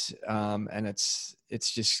experience. And it's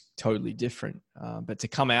just totally different. But to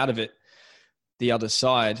come out of it, the other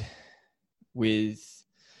side with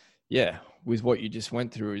what you just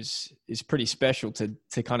went through is pretty special,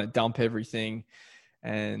 to kind of dump everything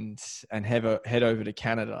and head over to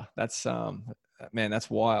Canada. That's, man, that's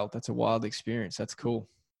wild. That's a wild experience. That's cool.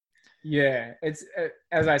 Yeah. It's,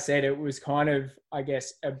 as I said, it was kind of, I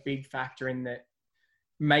guess, a big factor in that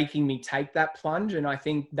making me take that plunge. And I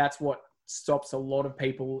think that's what stops a lot of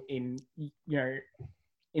people in their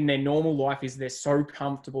normal life, is they're so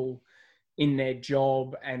comfortable in their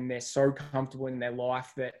job and they're so comfortable in their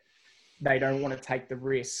life that they don't want to take the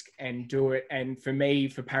risk and do it. And for me,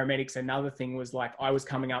 for paramedics, another thing was like, I was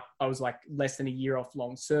like less than a year off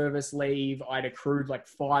long service leave. I'd accrued like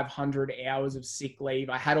 500 hours of sick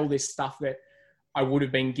leave. I had all this stuff that I would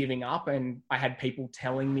have been giving up, and I had people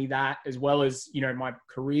telling me that, as well as, you know, my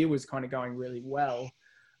career was kind of going really well.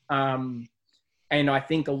 And I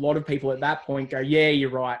think a lot of people at that point go, yeah,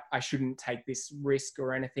 you're right, I shouldn't take this risk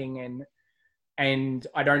or anything. And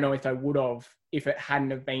I don't know if I would have, if it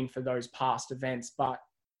hadn't have been for those past events, but,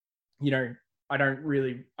 you know, I don't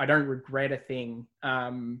regret a thing.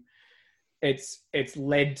 It's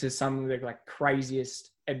led to some of the like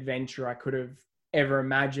craziest adventure I could have ever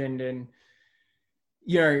imagined. And,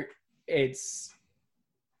 you know,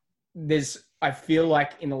 I feel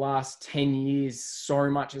like in the last 10 years, so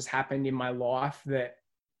much has happened in my life that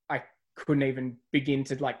I couldn't even begin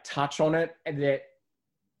to like touch on it, that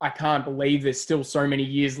I can't believe there's still so many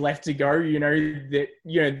years left to go, you know, that,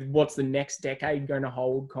 you know, what's the next decade going to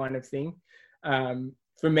hold kind of thing.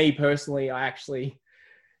 For me personally, I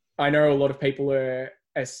know a lot of people are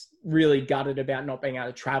really gutted about not being able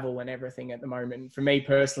to travel and everything at the moment. For me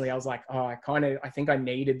personally, I was like, I think I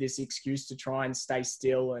needed this excuse to try and stay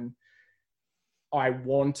still. And I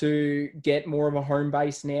want to get more of a home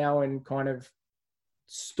base now and kind of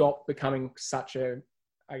stop becoming such a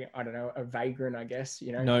vagrant, I guess,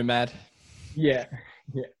 you know. Nomad. Yeah,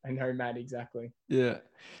 a nomad, exactly. Yeah.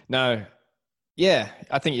 No. Yeah,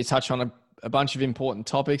 I think you touch on a bunch of important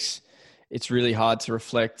topics. It's really hard to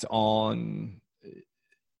reflect on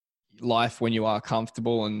life when you are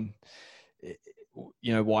comfortable, and,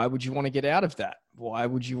 you know, why would you want to get out of that? Why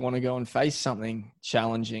would you want to go and face something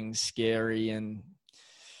challenging, scary? And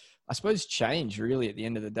I suppose change really at the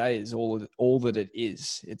end of the day is all that it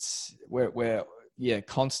is. It's we're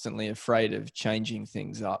constantly afraid of changing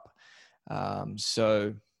things up.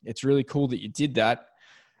 So it's really cool that you did that.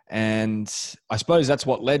 And I suppose that's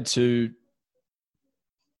what led to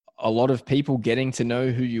a lot of people getting to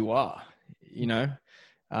know who you are,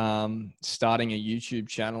 starting a YouTube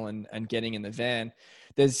channel and getting in the van.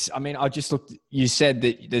 I just looked, you said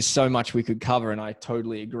that there's so much we could cover, and I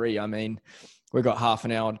totally agree. I mean, we've got half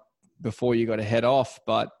an hour before you got to head off,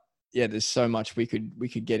 but yeah, there's so much we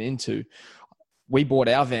could get into. We bought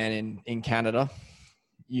our van in Canada.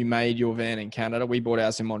 You made your van in Canada. We bought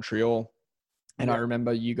ours in Montreal. And I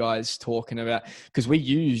remember you guys talking about, because we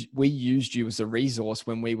used you as a resource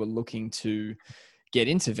when we were looking to get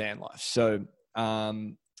into van life. So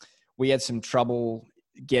we had some trouble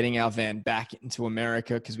getting our van back into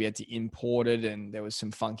America because we had to import it, and there was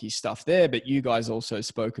some funky stuff there. But you guys also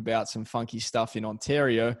spoke about some funky stuff in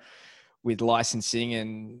Ontario with licensing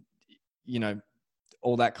and,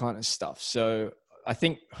 all that kind of stuff. So I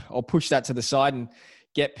think I'll push that to the side and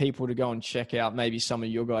get people to go and check out maybe some of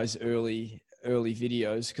your guys' early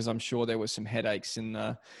videos, because I'm sure there were some headaches in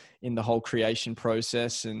the whole creation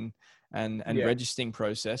process and registering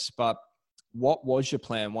process. But what was your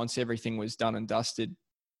plan once everything was done and dusted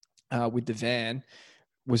with the van?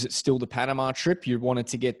 Was it still the Panama trip? You wanted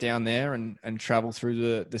to get down there and travel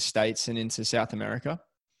through the States and into South America?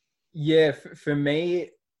 Yeah, for me,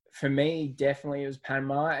 definitely it was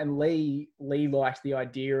Panama, and Lee liked the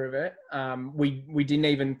idea of it. We didn't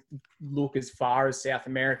even look as far as South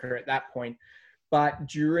America at that point, but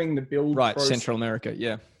during the build process, Central America,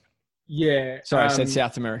 yeah. Sorry, I said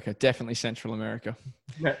South America, definitely Central America.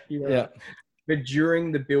 No, yeah. But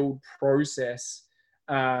during the build process,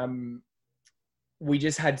 we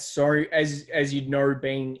just had as you'd know,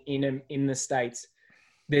 being in the States,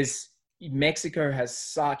 Mexico has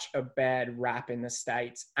such a bad rap in the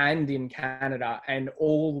States and in Canada, and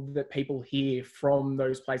all that people hear from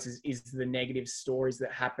those places is the negative stories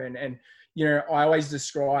that happen. And, I always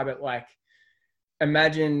describe it like,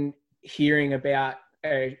 imagine hearing about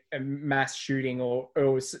a mass shooting or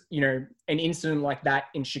an incident like that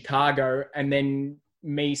in Chicago, and then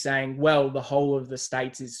me saying, well, the whole of the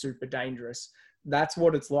States is super dangerous. That's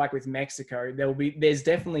what it's like with Mexico. There's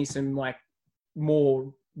definitely some like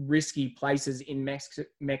more risky places in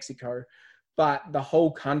Mexico, but the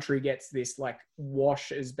whole country gets this like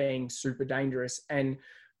wash as being super dangerous. And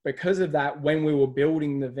because of that, when we were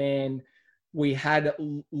building the van, Lee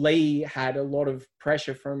had a lot of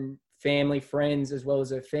pressure from family, friends, as well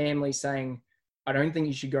as her family saying, I don't think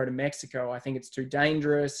you should go to Mexico. I think it's too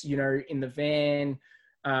dangerous, in the van.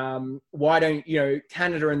 Why don't,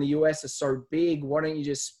 Canada and the US are so big. Why don't you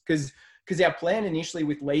just, because our plan initially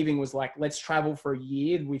with leaving was like, let's travel for a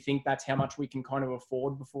year. We think that's how much we can kind of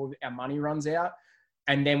afford before our money runs out.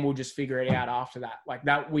 And then we'll just figure it out after that. Like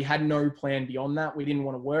that, we had no plan beyond that. We didn't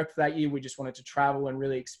want to work for that year. We just wanted to travel and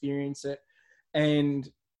really experience it. And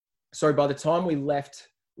so by the time we left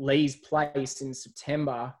Lee's place in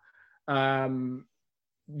September,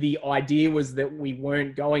 the idea was that we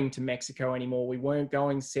weren't going to Mexico anymore. We weren't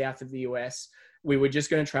going south of the US. We were just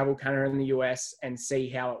going to travel Canada and the US and see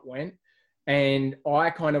how it went. And I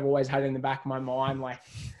kind of always had in the back of my mind, like,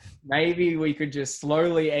 maybe we could just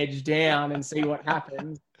slowly edge down and see what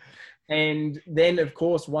happens. And then, of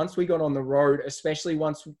course, once we got on the road, especially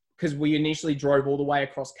because we initially drove all the way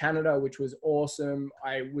across Canada, which was awesome.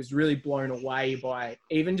 I was really blown away by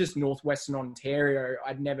even just northwestern Ontario.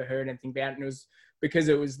 I'd never heard anything about it. And it was because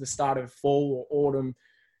it was the start of fall or autumn,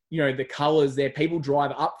 the colors there. People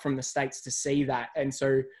drive up from the States to see that. And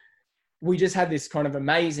so we just had this kind of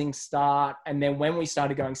amazing start. And then when we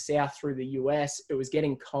started going south through the US, it was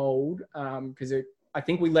getting cold because I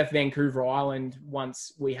think we left Vancouver Island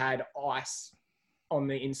once we had ice on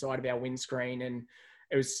the inside of our windscreen, and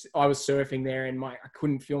I was surfing there and I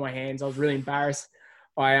couldn't feel my hands. I was really embarrassed.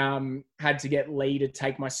 I had to get Lee to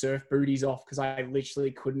take my surf booties off because I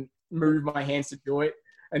literally couldn't move my hands to do it.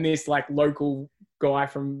 And this like local guy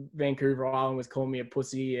from Vancouver Island was calling me a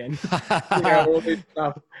pussy and all this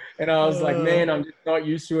stuff. And I was like, man, I'm just not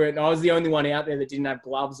used to it. And I was the only one out there that didn't have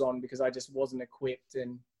gloves on because I just wasn't equipped.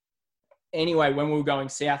 And anyway, when we were going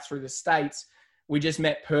south through the States, we just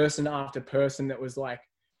met person after person that was like,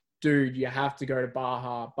 dude, you have to go to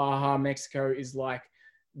Baja. Baja, Mexico is like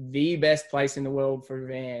the best place in the world for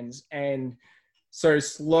vans. And so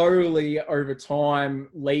slowly over time,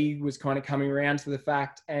 Lee was kind of coming around to the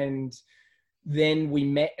fact. And then we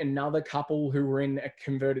met another couple who were in a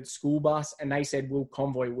converted school bus, and they said, we'll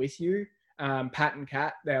convoy with you. Pat and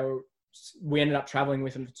Kat, we ended up traveling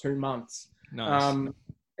with them for 2 months. Nice.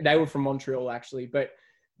 They were from Montreal actually, but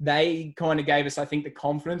they kind of gave us, I think, the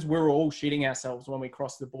confidence. We were all shitting ourselves when we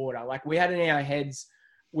crossed the border. Like, we had in our heads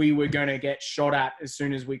we were going to get shot at as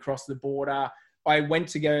soon as we crossed the border. I went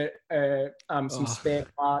to get some spare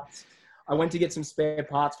parts. I went to get some spare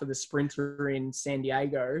parts for the Sprinter in San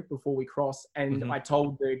Diego before we crossed. And I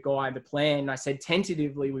told the guy the plan. I said,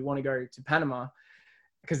 tentatively, we want to go to Panama,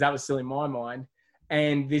 because that was still in my mind.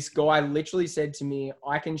 And this guy literally said to me,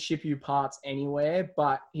 I can ship you parts anywhere,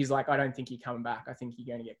 but he's like, I don't think you're coming back. I think you're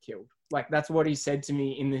going to get killed. Like, that's what he said to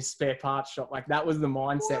me in this spare parts shop. Like, that was the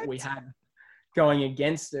mindset we had going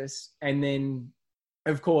against us. And then,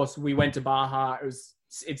 of course, we went to Baja.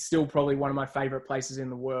 It's still probably one of my favorite places in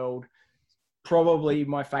the world. Probably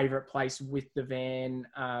my favorite place with the van,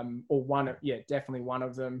 definitely one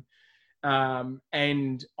of them.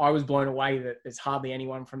 And I was blown away that there's hardly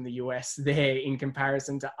anyone from the US there in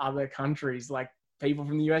comparison to other countries. Like, people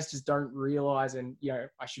from the US just don't realize, and,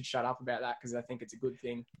 I should shut up about that because I think it's a good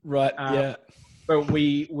thing. Right. Yeah. But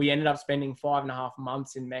we ended up spending 5.5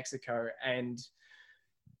 months in Mexico and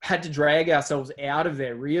had to drag ourselves out of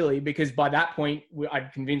there, really, because by that point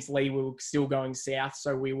I'd convinced Lee we were still going south.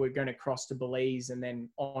 So we were going to cross to Belize and then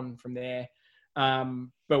on from there.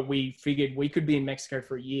 But we figured we could be in Mexico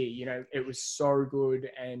for a year. It was so good,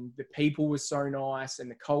 and the people were so nice, and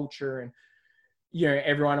the culture, and,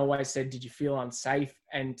 everyone always said, did you feel unsafe?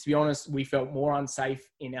 And to be honest, we felt more unsafe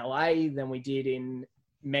in LA than we did in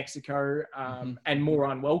Mexico, and more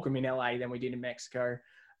unwelcome in LA than we did in Mexico.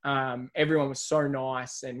 Everyone was so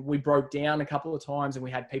nice, and we broke down a couple of times, and we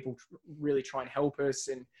had people really try and help us.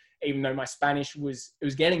 And even though my Spanish was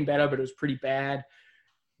getting better, but it was pretty bad,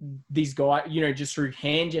 these guys, just through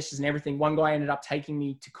hand gestures and everything, one guy ended up taking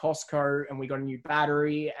me to Costco, and we got a new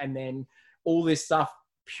battery, and then all this stuff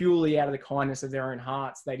purely out of the kindness of their own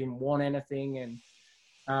hearts. They didn't want anything. And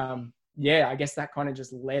I guess that kind of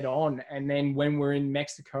just led on. And then when we're in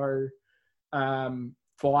Mexico,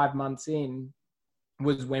 5 months in,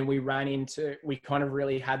 was when we kind of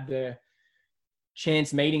really had the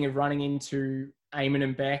chance meeting of running into Eamon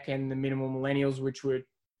and Bec and the Minimal Millennials, which were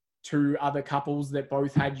 2 other couples that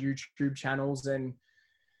both had YouTube channels. And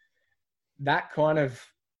that kind of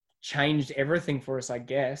changed everything for us, I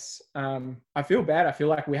guess. I feel bad. I feel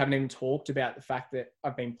like we haven't even talked about the fact that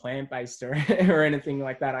I've been plant-based or anything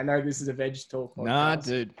like that. I know this is a VedgeTalk podcast. Nah,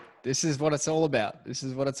 dude, this is what it's all about.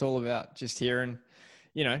 Just hearing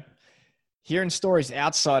stories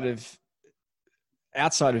outside of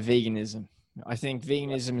veganism. I think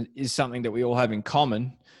veganism is something that we all have in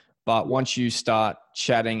common, but once you start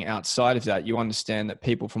chatting outside of that, you understand that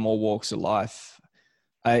people from all walks of life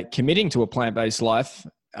are committing to a plant-based life.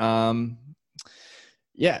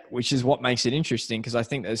 Which is what makes it interesting, because I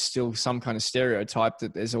think there's still some kind of stereotype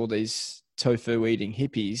that there's all these tofu eating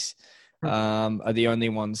hippies are the only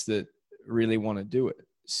ones that really want to do it.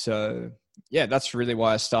 So that's really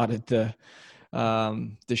why I started the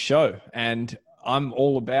show. And I'm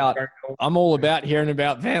all about hearing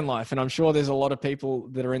about van life, and I'm sure there's a lot of people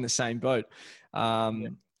that are in the same boat.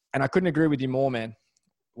 And I couldn't agree with you more, man.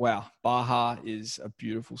 Wow, Baja is a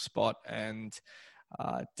beautiful spot, and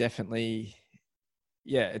definitely,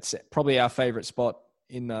 it's probably our favorite spot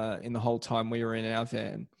in the whole time we were in our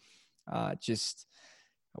van.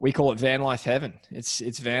 We call it van life heaven. It's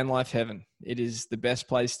van life heaven. It is the best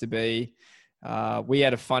place to be. We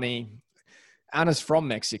had Anna's from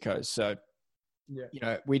Mexico, so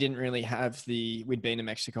we didn't really have we'd been to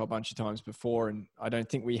Mexico a bunch of times before, and I don't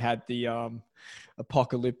think we had the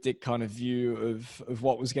apocalyptic kind of view of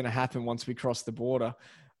what was going to happen once we crossed the border.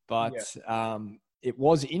 But it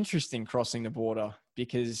was interesting crossing the border,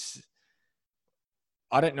 because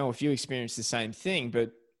I don't know if you experienced the same thing,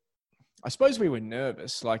 but I suppose we were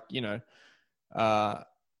nervous,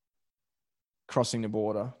 crossing the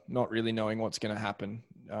border, not really knowing what's going to happen.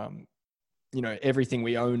 Everything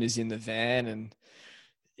we own is in the van, and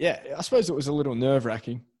I suppose it was a little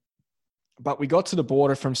nerve-wracking. But we got to the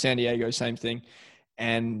border from San Diego, same thing,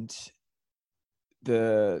 and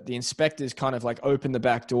the inspectors kind of open the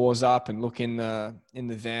back doors up and look in the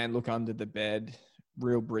van, look under the bed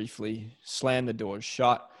real briefly, slam the doors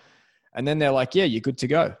shut, and then they're like, "Yeah, you're good to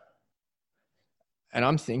go." And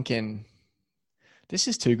I'm thinking, this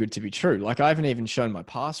is too good to be true. I haven't even shown my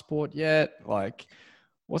passport yet.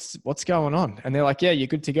 What's going on? And they're like, "Yeah, you're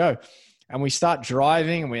good to go." And we start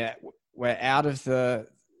driving, and we're out of the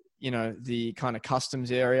kind of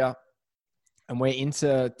customs area, and we're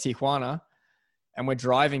into Tijuana, and we're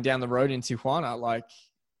driving down the road in Tijuana.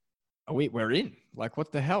 We're in.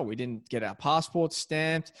 What the hell? We didn't get our passports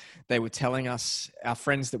stamped. They were telling us, our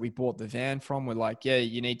friends that we bought the van from were like, "Yeah,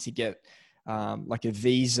 you need to get a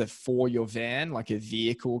visa for your van, a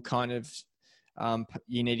vehicle kind of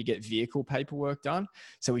you need to get vehicle paperwork done.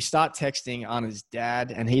 So we start texting Anna's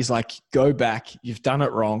dad, and he's like, go back. You've done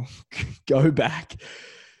it wrong. Go back.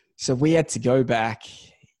 So we had to go back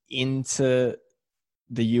into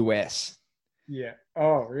the US. Yeah.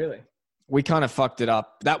 Oh, really? We kind of fucked it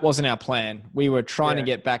up. That wasn't our plan. We were trying to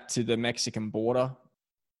get back to the Mexican border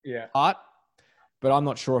part, but I'm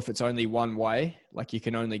not sure if it's only one way. Like you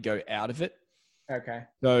can only go out of it. Okay.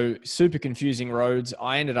 So super confusing roads.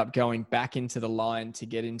 I ended up going back into the line to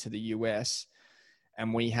get into the US,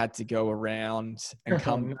 and we had to go around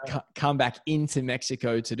and come back into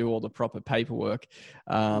Mexico to do all the proper paperwork.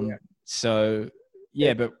 So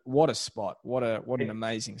but what a spot. What an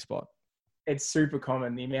amazing spot. It's super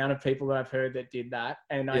common, the amount of people that I've heard that did that.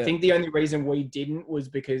 And I think the only reason we didn't was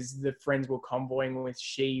because the friends we're convoying with,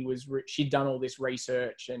 she'd done all this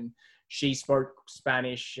research and she spoke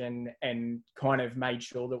Spanish and kind of made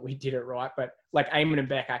sure that we did it right. But like Eamon and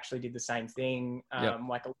Bec actually did the same thing.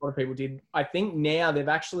 Like a lot of people did. I think now they've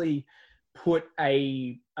actually put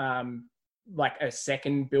a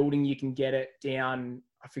second building. You can get it down.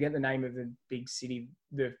 I forget the name of the big city,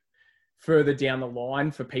 the further down the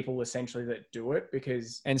line for people essentially that do it,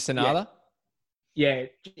 because Ensenada. Yeah,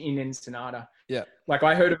 in Ensenada. Yeah. Like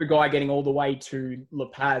I heard of a guy getting all the way to La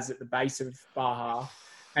Paz at the base of Baja.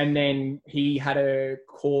 And then he had a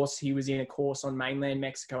course. He was in a course on mainland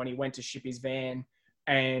Mexico, and he went to ship his van,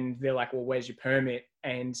 and they're like, well, where's your permit?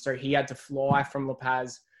 And so he had to fly from La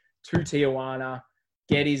Paz to Tijuana,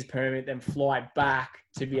 get his permit, then fly back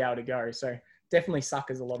to be able to go. So definitely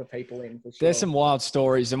suckers a lot of people in, for sure. There's some wild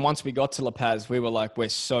stories. And once we got to La Paz, we were like, we're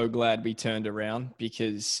so glad we turned around,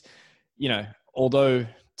 because, you know, although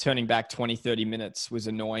turning back 20, 30 minutes was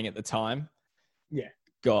annoying at the time. Yeah.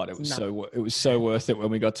 God, it was so worth it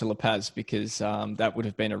when we got to La Paz, because that would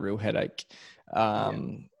have been a real headache.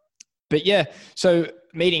 But yeah, so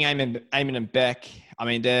meeting Eamon and Bec, I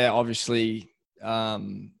mean, they're obviously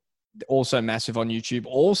also massive on YouTube,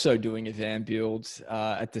 also doing a van build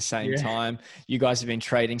at the same time. You guys have been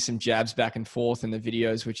trading some jabs back and forth in the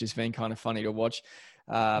videos, which has been kind of funny to watch.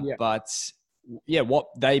 But yeah, what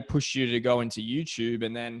they pushed you to go into YouTube,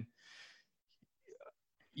 and then,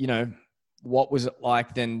 you know, what was it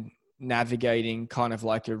like then navigating kind of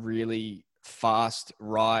like a really fast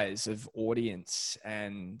rise of audience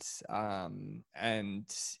and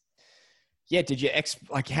did you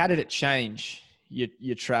how did it change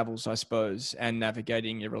your travels, I suppose, and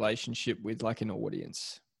navigating your relationship with like an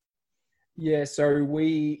audience? So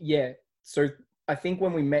I think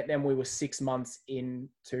when we met them, we were 6 months into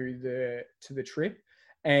the trip,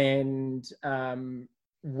 and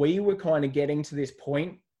we were kind of getting to this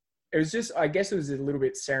point. It was just, I guess it was a little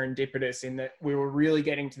bit serendipitous in that we were really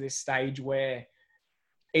getting to this stage where,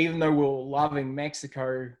 even though we were loving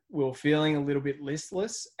Mexico, we were feeling a little bit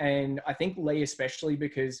listless. And I think Lee especially,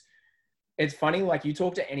 because it's funny, like you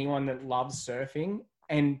talk to anyone that loves surfing,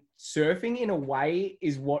 and surfing in a way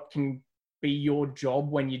is what can be your job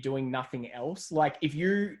when you're doing nothing else. Like if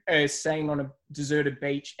you are staying on a deserted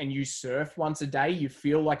beach and you surf once a day, you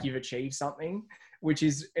feel like you've achieved something,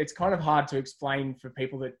 it's kind of hard to explain for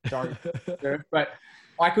people that don't surf. But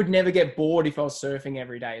I could never get bored if I was surfing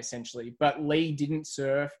every day, essentially. But Lee didn't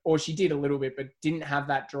surf, or she did a little bit, but didn't have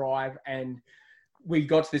that drive. And we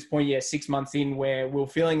got to this point, 6 months in, where we were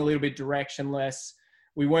feeling a little bit directionless.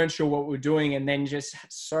 We weren't sure what we were doing. And then just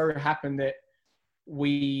so happened that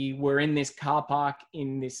we were in this car park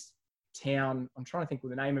in this town. I'm trying to think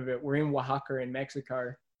of the name of it. We're in Oaxaca in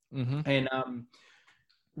Mexico. Mm-hmm. And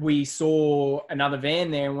we saw another van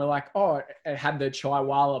there, and we're like, oh, it had the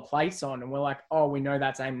Chihuahua plates on. And we're like, oh, we know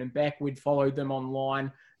that's Eamon and Bec. We'd followed them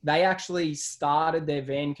online. They actually started their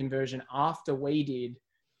van conversion after we did,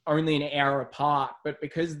 only an hour apart. But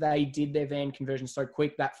because they did their van conversion so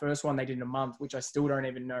quick, that first one they did in a month, which I still don't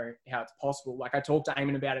even know how it's possible. Like I talked to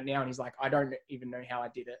Eamon about it now, and he's like, I don't even know how I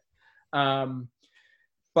did it.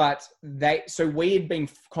 So we had been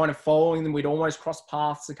kind of following them. We'd almost crossed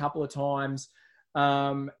paths a couple of times.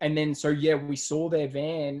 And then, we saw their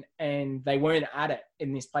van, and they weren't at it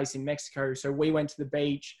in this place in Mexico. So we went to the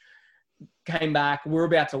beach, came back, we were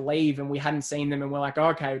about to leave, and we hadn't seen them. And we're like,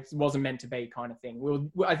 okay, it wasn't meant to be, kind of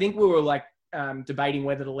thing. I think we were like, debating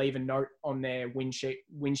whether to leave a note on their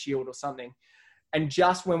windshield or something. And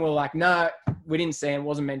just when we were like, no, we didn't see it, it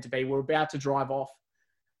wasn't meant to be, we were about to drive off,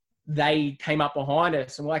 they came up behind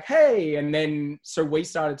us and were like, hey. And then, so we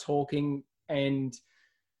started talking and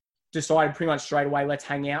decided pretty much straight away, let's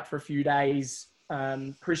hang out for a few days.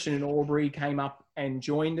 Christian and Aubrey came up and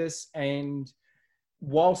joined us. And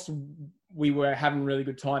whilst we were having a really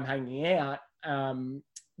good time hanging out,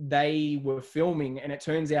 they were filming. And it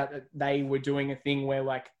turns out that they were doing a thing where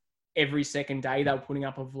like every second day they were putting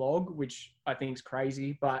up a vlog, which I think is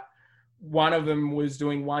crazy. But one of them was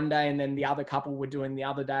doing one day and then the other couple were doing the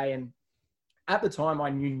other day. And at the time I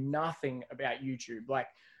knew nothing about YouTube. Like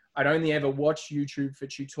I'd only ever watched YouTube for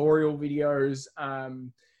tutorial videos.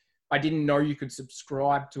 I didn't know you could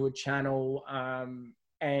subscribe to a channel.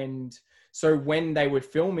 And so when they were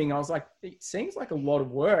filming, I was like, it seems like a lot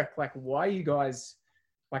of work. Like, why are you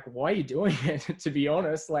doing it? To be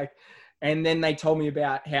honest, like, and then they told me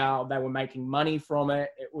about how they were making money from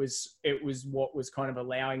it. It was what was kind of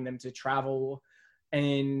allowing them to travel.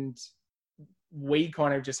 And we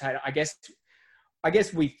kind of just had, I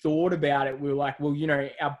guess we thought about it. We were like, well, you know,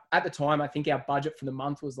 at the time, I think our budget for the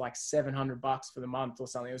month was like $700 for the month or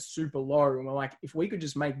something. It was super low. And we're like, if we could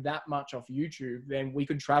just make that much off YouTube, then we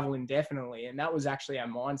could travel indefinitely. And that was actually our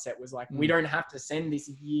mindset, was like, we don't have to set this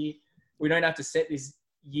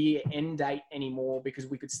year end date anymore, because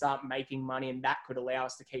we could start making money and that could allow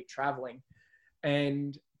us to keep traveling.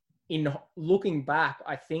 And in looking back,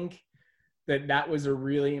 I think that was a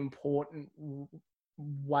really important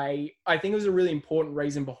way. I think it was a really important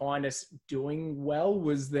reason behind us doing well,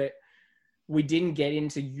 was that we didn't get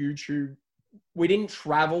into YouTube. We didn't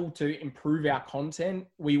travel to improve our content.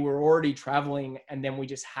 We were already traveling, and then we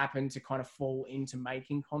just happened to kind of fall into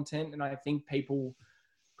making content. And I think people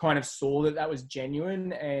kind of saw that was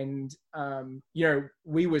genuine. And, you know,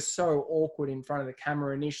 we were so awkward in front of the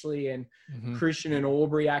camera initially, and Christian and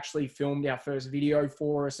Aubrey actually filmed our first video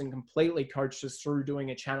for us and completely coached us through doing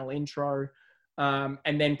a channel intro.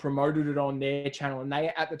 And then promoted it on their channel. And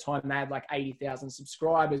at the time, they had like 80,000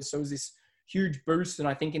 subscribers. So it was this huge boost. And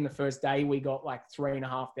I think in the first day, we got like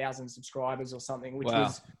 3,500 subscribers or something, which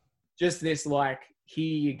was just this, like, here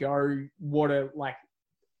you go.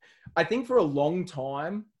 I think for a long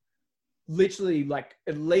time, literally like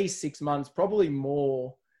at least 6 months, probably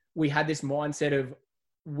more, we had this mindset of,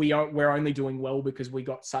 we're only doing well because we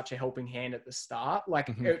got such a helping hand at the start. Like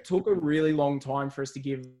it took a really long time for us to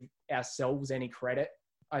give ourselves any credit.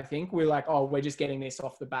 I think we're like, oh, we're just getting this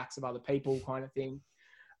off the backs of other people kind of thing.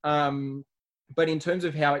 But in terms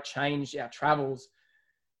of how it changed our travels,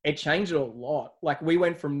 it changed it a lot. Like we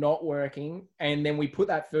went from not working, and then we put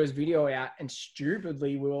that first video out, and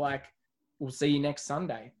stupidly we were like, we'll see you next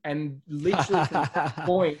Sunday. And literally from that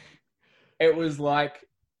point, it was like,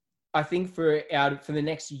 I think for the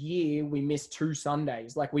next year, we missed 2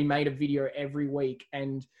 Sundays. Like we made a video every week.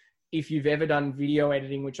 And if you've ever done video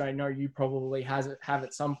editing, which I know you probably have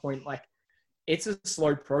at some point, like it's a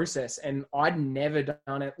slow process. And I'd never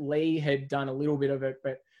done it. Lee had done a little bit of it,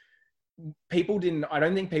 but I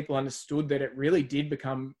don't think people understood that it really did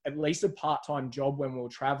become at least a part-time job when we were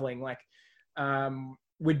traveling. Like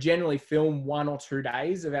we'd generally film 1 or 2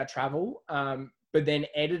 days of our travel. But then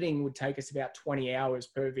editing would take us about 20 hours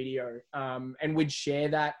per video. And we'd share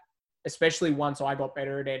that, especially once I got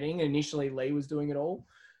better at editing. Initially, Lee was doing it all,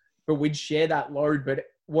 but we'd share that load. But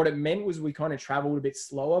what it meant was we kind of traveled a bit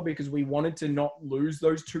slower, because we wanted to not lose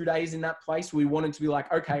those 2 days in that place. We wanted to be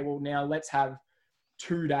like, okay, well, now let's have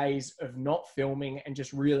 2 days of not filming and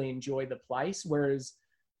just really enjoy the place. Whereas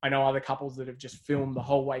I know other couples that have just filmed the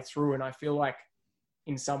whole way through, and I feel like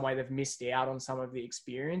in some way they've missed out on some of the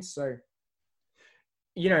experience. So,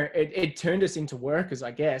 you know, it turned us into workers,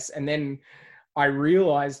 I guess. And then I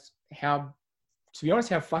realized how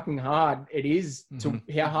fucking hard it is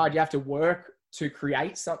how hard you have to work to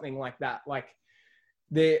create something like that.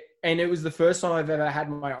 And it was the first time I've ever had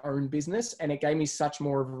my own business, and it gave me such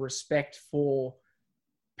more of a respect for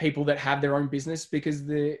people that have their own business, because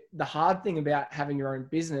the hard thing about having your own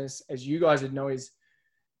business, as you guys would know, is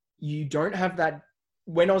you don't have that.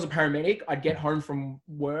 When I was a paramedic, I'd get home from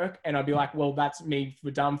work and I'd be like, well, that's me. We're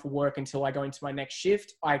done for work until I go into my next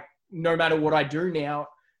shift. No matter what I do now,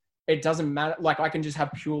 it doesn't matter. Like I can just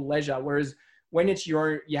have pure leisure. Whereas when it's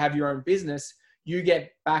you have your own business, you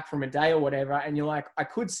get back from a day or whatever, and you're like, I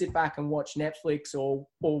could sit back and watch Netflix or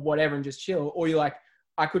whatever and just chill. Or you're like,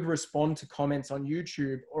 I could respond to comments on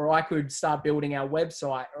YouTube, or I could start building our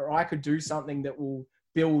website, or I could do something that will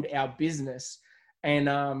build our business.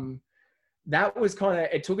 And, that was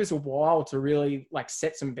it took us a while to really like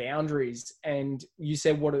set some boundaries. And you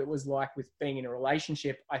said what it was like with being in a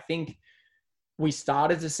relationship. I think we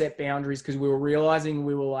started to set boundaries because we were realizing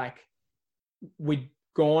we'd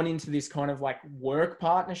gone into this kind of like work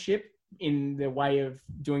partnership in the way of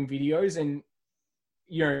doing videos. And,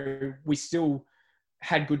 you know, we still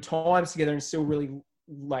had good times together and still really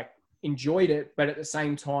like enjoyed it. But at the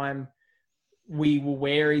same time, we were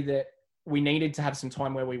wary that we needed to have some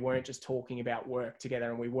time where we weren't just talking about work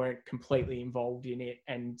together and we weren't completely involved in it,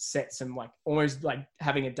 and set some like almost like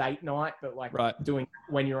having a date night, but like doing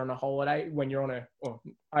when you're on a holiday, when you're on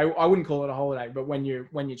I wouldn't call it a holiday, but when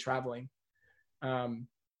you're traveling.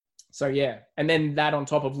 So yeah. And then that on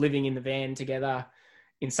top of living in the van together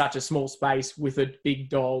in such a small space with a big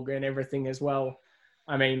dog and everything as well.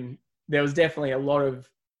 I mean, there was definitely a lot of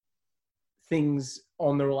things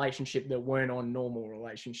on the relationship that weren't on normal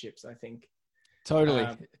relationships, I think. Totally.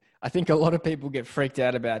 I think a lot of people get freaked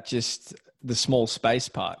out about just the small space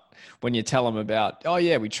part when you tell them about, oh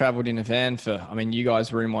yeah, we traveled in a van you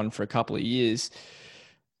guys were in one for a couple of years.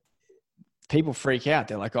 People freak out.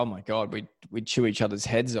 They're like, oh my God, we'd chew each other's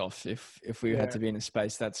heads off if we had to be in a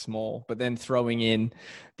space that small. But then throwing in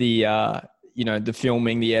the, the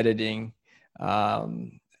filming, the editing,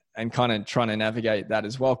 and kind of trying to navigate that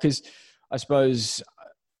as well. Because I suppose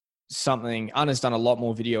Anna's done a lot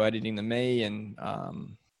more video editing than me, and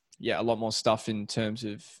a lot more stuff in terms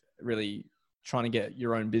of really trying to get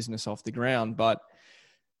your own business off the ground. But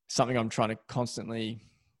something I'm trying to constantly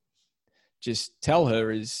just tell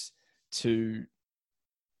her is to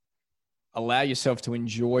allow yourself to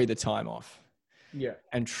enjoy the time off. Yeah.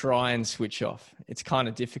 And try and switch off. It's kind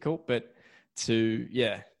of difficult, but to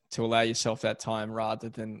allow yourself that time rather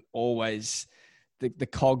than always the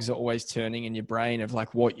cogs are always turning in your brain of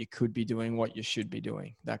like what you could be doing, what you should be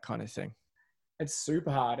doing, that kind of thing. It's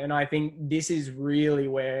super hard. And I think this is really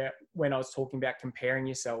where, when I was talking about comparing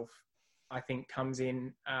yourself, I think comes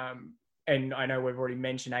in. And I know we've already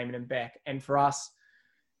mentioned Eamon and Bec. And for us,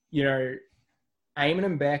 Eamon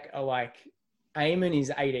and Bec are like, Eamon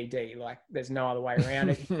is ADD. Like there's no other way around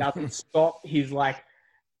it. He doesn't stop.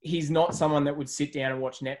 He's not someone that would sit down and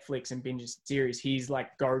watch Netflix and binge a series. He's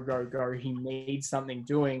like, go, go, go. He needs something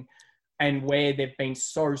doing. And where they've been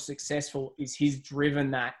so successful is he's driven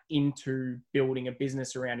that into building a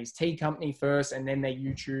business around his tea company first and then their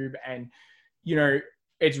YouTube. And,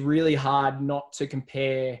 it's really hard not to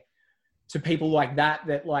compare to people like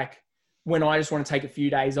that like when I just want to take a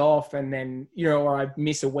few days off and then, or I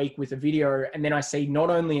miss a week with a video, and then I see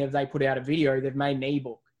not only have they put out a video, they've made an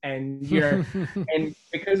ebook. And, and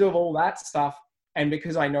because of all that stuff, and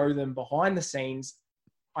because I know them behind the scenes,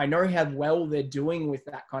 I know how well they're doing with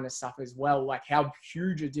that kind of stuff as well. Like how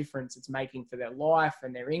huge a difference it's making for their life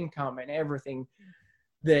and their income and everything.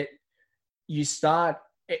 That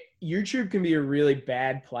YouTube can be a really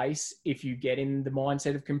bad place if you get in the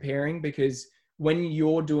mindset of comparing, because when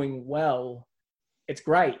you're doing well, it's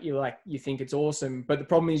great. You think it's awesome, but the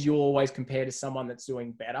problem is you'll always compare to someone that's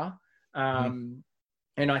doing better.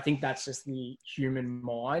 And I think that's just the human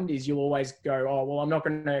mind, is you'll always go, oh, well, I'm not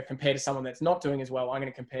going to compare to someone that's not doing as well. I'm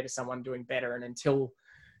going to compare to someone doing better. And until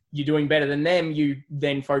you're doing better than them, you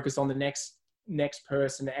then focus on the next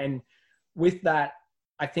person. And with that,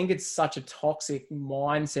 I think it's such a toxic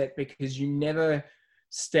mindset, because you never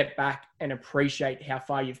step back and appreciate how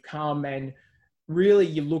far you've come. And really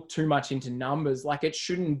you look too much into numbers. Like it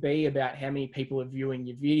shouldn't be about how many people are viewing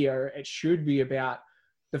your video. It should be about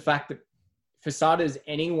the fact that for starters,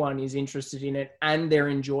 anyone is interested in it and they're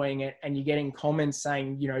enjoying it, and you're getting comments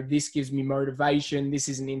saying, this gives me motivation, this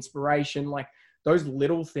is an inspiration. Like those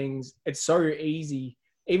little things, it's so easy.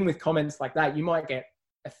 Even with comments like that, you might get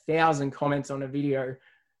 1,000 comments on a video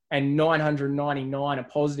and 999 are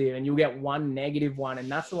positive, and you'll get one negative one,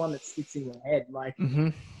 and that's the one that sticks in your head. Like,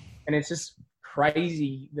 and it's just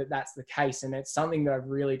crazy that that's the case. And it's something that I've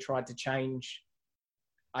really tried to change,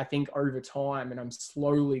 I think, over time, and I'm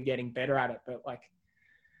slowly getting better at it. But like,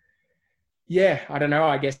 I don't know.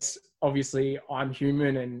 I guess obviously I'm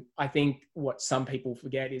human, and I think what some people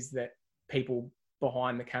forget is that people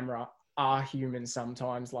behind the camera are human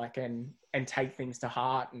sometimes, like, and take things to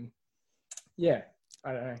heart. And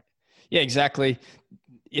I don't know. Yeah, exactly.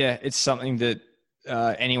 Yeah, it's something that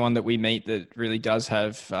anyone that we meet that really does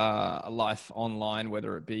have a life online,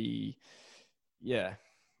 whether it be a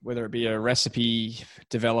recipe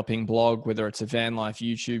developing blog, whether it's a van life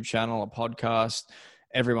YouTube channel, a podcast,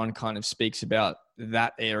 everyone kind of speaks about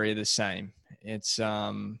that area the same. It's,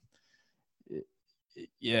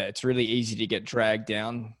 it's really easy to get dragged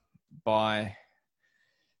down by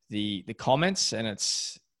the comments, and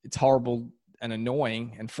it's horrible and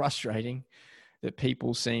annoying and frustrating that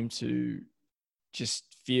people seem to just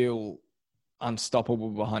feel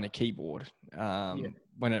unstoppable behind a keyboard.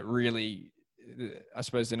 When it really, I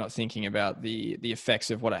suppose they're not thinking about the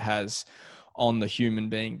effects of what it has on the human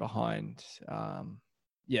being behind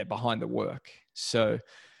the work. So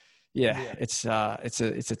it's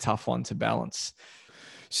a tough one to balance.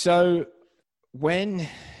 So when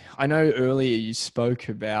I know earlier you spoke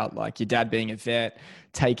about like your dad being a vet,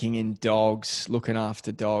 taking in dogs, looking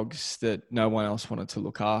after dogs that no one else wanted to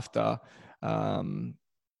look after.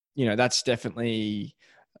 That's definitely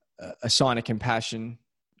a sign of compassion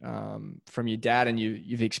from your dad, and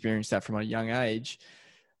you've experienced that from a young age.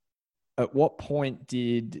 At what point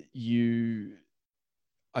did you,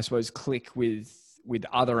 I suppose, click with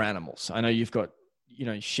other animals? I know you've got,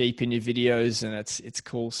 sheep in your videos, and it's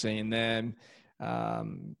cool seeing them.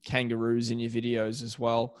 Kangaroos in your videos as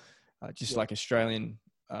well, just like Australian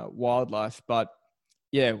wildlife. But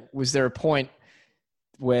yeah, was there a point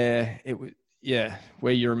where it was,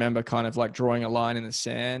 where you remember kind of like drawing a line in the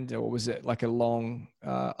sand, or was it like a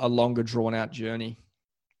longer drawn out journey?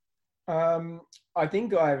 I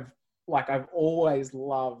think I've always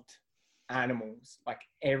loved animals, like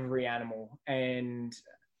every animal. And,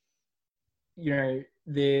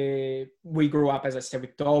 we grew up, as I said,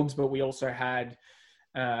 with dogs, but we also had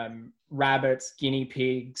rabbits, guinea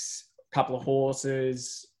pigs, a couple of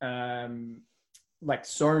horses, like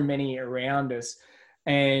so many around us.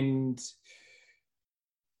 And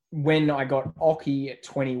when I got Occy at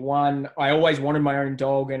 21, I always wanted my own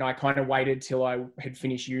dog, and I kind of waited till I had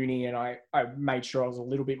finished uni, and I made sure I was a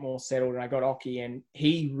little bit more settled, and I got Occy, and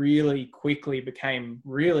he really quickly became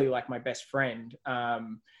really like my best friend.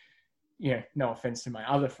 No offense to my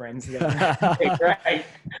other friends, they're great.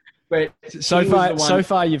 But so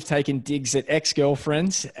far you've taken digs at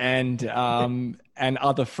ex-girlfriends and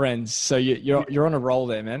other friends. So you're on a roll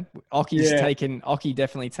there, man. Occy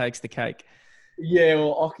definitely takes the cake. Yeah,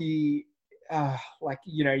 well, Occy,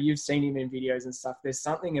 you've seen him in videos and stuff. There's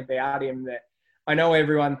something about him that I know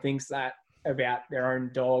everyone thinks that about their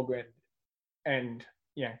own dog and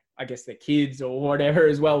I guess their kids or whatever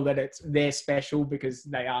as well, that they're special because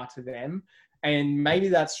they are to them. And maybe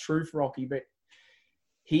that's true for Occy, but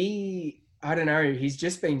I don't know, he's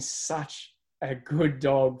just been such a good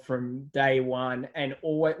dog from day one. And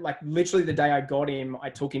always, like literally the day I got him,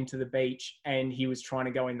 I took him to the beach and he was trying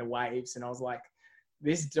to go in the waves. And I was like,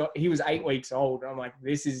 this dog, he was 8 weeks old. I'm like,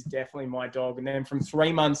 this is definitely my dog. And then from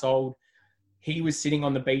 3 months old, he was sitting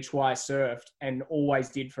on the beach while I surfed, and always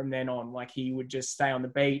did from then on. Like he would just stay on the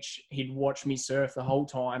beach. He'd watch me surf the whole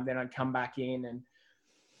time. Then I'd come back in, and,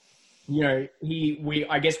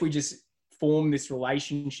 I guess we just formed this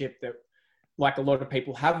relationship that like a lot of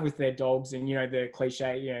people have with their dogs, and, the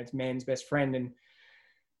cliche, it's man's best friend. And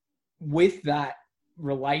with that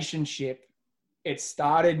relationship, it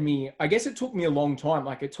started me, I guess it took me a long time.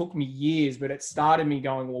 Like it took me years, but it started me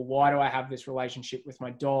going, well, why do I have this relationship with my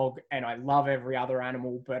dog? And I love every other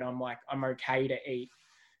animal, but I'm like, I'm okay to eat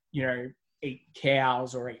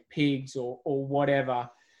cows or eat pigs or whatever.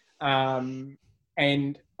 And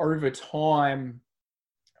over time,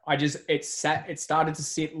 it started to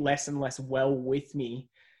sit less and less well with me,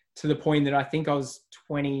 to the point that I think I was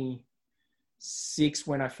 26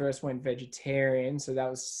 when I first went vegetarian. So that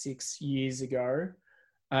was 6 years ago.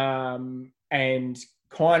 And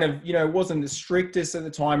kind of, it wasn't the strictest at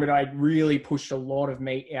the time, but I really pushed a lot of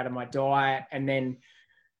meat out of my diet. And then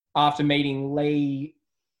after meeting Lee,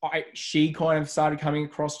 she kind of started coming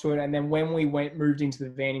across to it. And then when we moved into the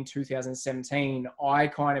van in 2017, I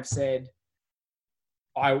kind of said,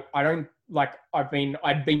 I don't like, I'd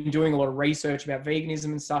been doing a lot of research about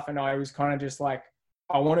veganism and stuff. And I was kind of just like,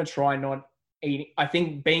 I want to try not eating. I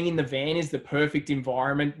think being in the van is the perfect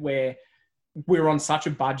environment, where we were on such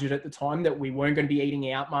a budget at the time that we weren't going to be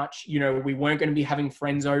eating out much. We weren't going to be having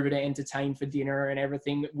friends over to entertain for dinner and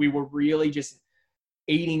everything. We were really just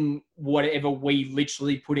eating whatever we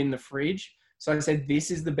literally put in the fridge. So I said,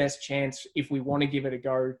 this is the best chance, if we want to give it a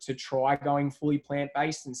go, to try going fully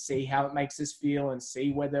plant-based and see how it makes us feel and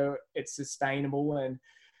see whether it's sustainable. And,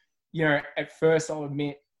 at first I'll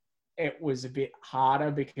admit it was a bit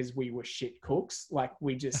harder because we were shit cooks. Like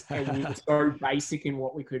we were so basic in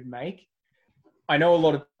what we could make. I know a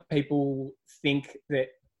lot of people think that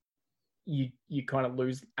you kind of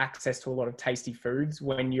lose access to a lot of tasty foods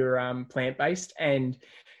when you're plant-based. And,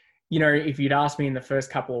 if you'd asked me in the first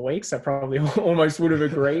couple of weeks, I probably almost would have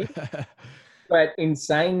agreed. But in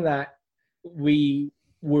saying that, we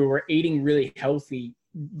were eating really healthy,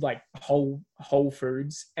 like whole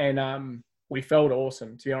foods. And we felt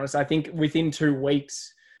awesome, to be honest. I think within 2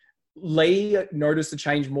 weeks, Lee noticed a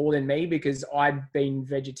change more than me, because I'd been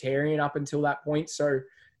vegetarian up until that point. So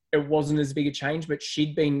it wasn't as big a change, but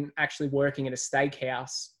she'd been actually working at a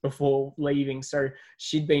steakhouse before leaving. So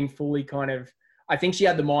she'd been fully kind of, I think she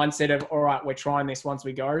had the mindset of, all right, we're trying this once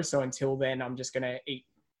we go. So until then, I'm just going to eat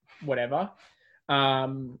whatever.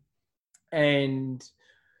 And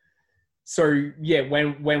so yeah,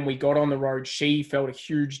 when we got on the road, she felt a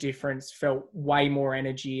huge difference, felt way more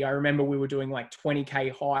energy. I remember we were doing like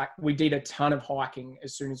 20K hike. We did a ton of hiking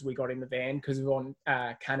as soon as we got in the van because of on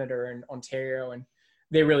Canada and Ontario, and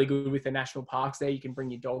they're really good with the national parks there. You can bring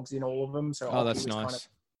your dogs in all of them. So Oh, that's nice. kind of,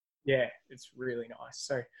 yeah, it's really nice.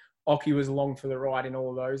 So Occy was along for the ride in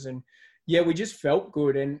all of those. And yeah, we just felt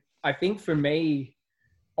good. And I think for me,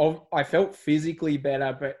 I felt physically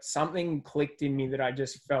better, but something clicked in me that I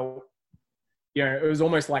just felt, you know, it was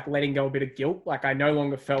almost like letting go a bit of guilt. Like I no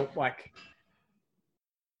longer felt like,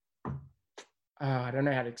 I don't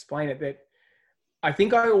know how to explain it, that I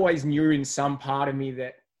think I always knew in some part of me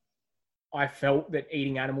that I felt that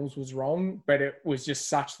eating animals was wrong, but it was just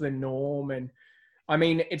such the norm. And I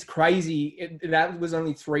mean, it's crazy. That was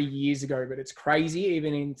only 3 years ago, but it's crazy.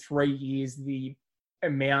 Even in 3 years, the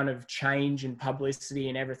amount of change and publicity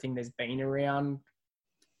and everything there's been around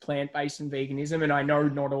plant-based and veganism. And I know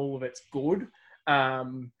not all of it's good.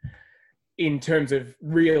 In terms of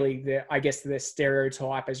really the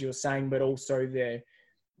stereotype, as you're saying, but also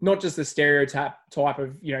not just the stereotype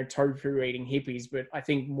of, you know, tofu eating hippies, but I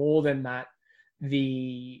think more than that,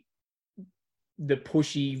 the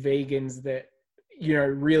pushy vegans that, you know,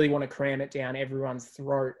 really want to cram it down everyone's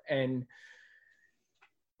throat. And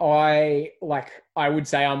I would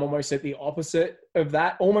say I'm almost at the opposite of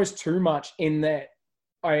that, almost too much, in that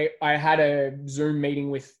I had a Zoom meeting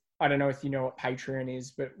with, I don't know if you know what Patreon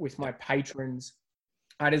is, but with my patrons,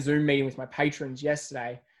 I had a Zoom meeting with my patrons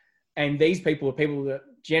yesterday. And these people are people that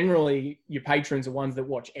generally, your patrons are ones that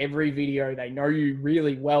watch every video. They know you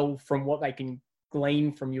really well from what they can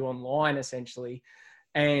glean from you online, essentially.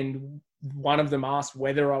 And one of them asked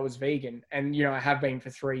whether I was vegan. And, you know, I have been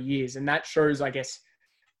for 3 years. And that shows, I guess,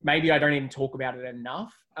 maybe I don't even talk about it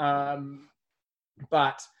enough.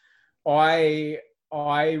 But I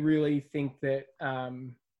really think that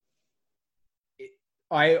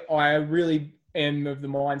I really am of the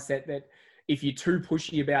mindset that if you're too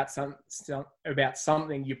pushy about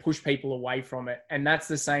something, you push people away from it. And that's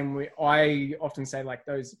the same way I often say, like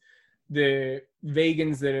the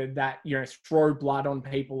vegans that you know, throw blood on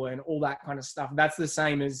people and all that kind of stuff. That's the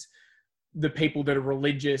same as the people that are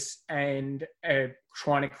religious and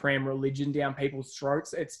trying to cram religion down people's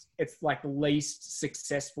throats. It's like the least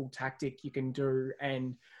successful tactic you can do.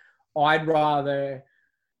 And I'd rather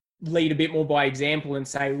lead a bit more by example and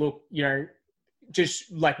say, look, you know,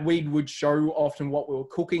 just like we would show often what we were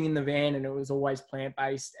cooking in the van, and it was always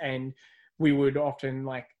plant-based, and we would often,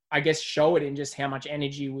 like, I guess, show it in just how much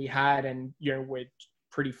energy we had, and, you know, we're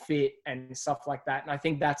pretty fit and stuff like that. And I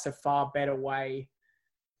think that's a far better way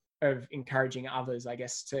of encouraging others, I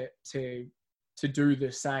guess, to do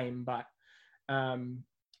the same. But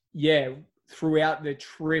yeah, throughout the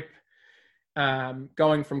trip,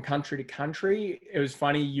 going from country to country, it was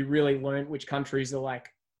funny. You really learned which countries are like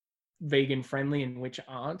vegan friendly and which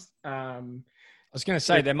aren't. I was going to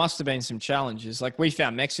say, there must have been some challenges. Like, we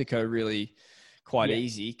found Mexico really quite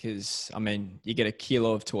easy because, I mean, you get a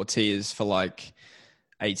kilo of tortillas for like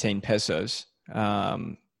 18 pesos,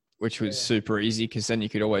 which was super easy because then you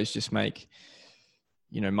could always just make,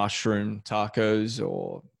 you know, mushroom tacos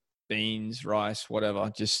or beans, rice,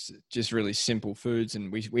 whatever, just really simple foods.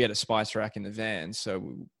 And we had a spice rack in the van,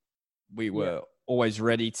 so we were always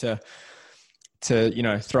ready to you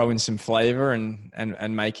know, throw in some flavor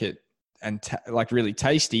and make it like really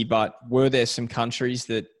tasty. But were there some countries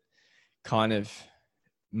that kind of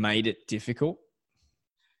made it difficult?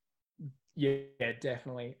 Yeah,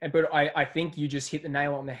 definitely. But I think you just hit the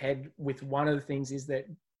nail on the head with one of the things, is that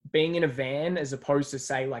being in a van as opposed to,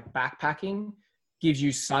 say, like backpacking, gives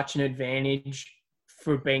you such an advantage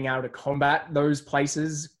for being able to combat those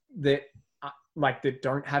places that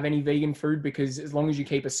don't have any vegan food, because as long as you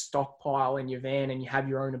keep a stockpile in your van and you have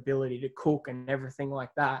your own ability to cook and everything like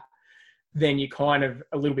that, then you're kind of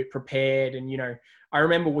a little bit prepared. And, you know, I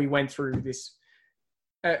remember we went through this,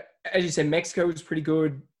 as you said, Mexico was pretty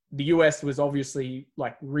good. The US was obviously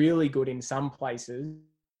like really good in some places.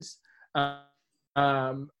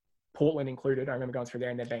 Portland included. I remember going through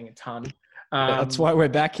there and there being a ton. That's why we're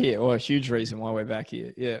back here, or a huge reason why we're back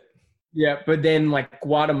here. Yeah. Yeah. But then like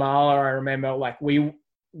Guatemala, I remember like we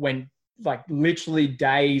went like literally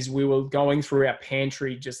days, we were going through our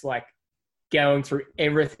pantry, just like going through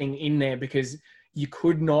everything in there, because you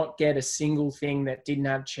could not get a single thing that didn't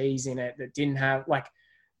have cheese in it, that didn't have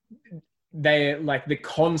the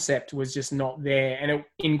concept was just not there. And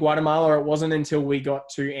in Guatemala, it wasn't until we got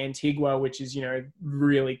to Antigua, which is, you know,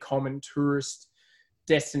 really common tourist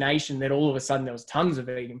destination, that all of a sudden there was tons of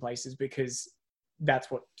vegan places, because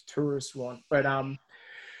that's what tourists want. But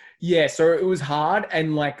yeah, so it was hard.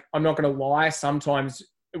 And like, I'm not going to lie, sometimes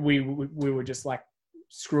we were just like,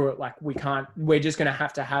 screw it. Like we're just going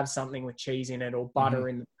to have something with cheese in it or butter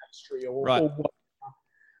in the pastry or whatever.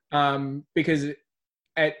 Because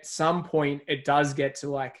at some point it does get to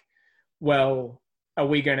like, well, are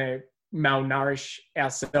we going to malnourish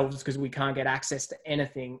ourselves because we can't get access to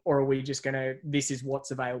anything, or are we just going to, this is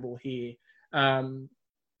what's available here?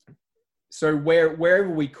 So wherever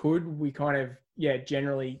we could, we kind of,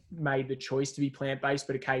 generally made the choice to be plant-based,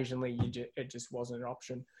 but occasionally it just wasn't an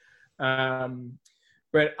option.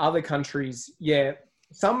 But other countries,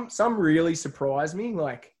 some really surprised me.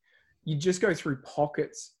 Like you just go through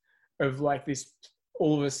pockets of like this,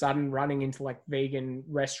 all of a sudden running into like vegan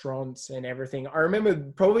restaurants and everything. I remember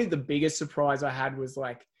probably the biggest surprise I had was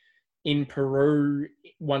like in Peru.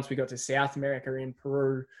 Once we got to South America in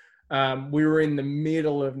Peru, we were in the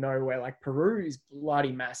middle of nowhere. Like Peru is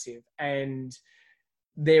bloody massive, and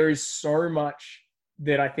there is so much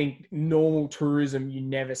that I think normal tourism you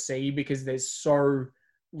never see because there's so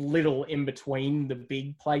little in between the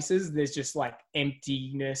big places. There's just like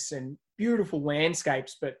emptiness and beautiful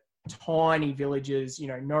landscapes, but tiny villages,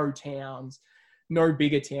 no towns, no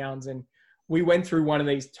bigger towns. And we went through one of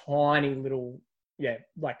these tiny little,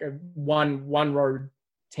 like a one road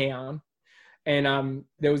town. And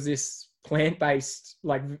there was this plant-based,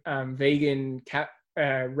 like vegan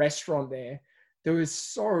restaurant there that was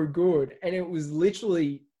so good. And it was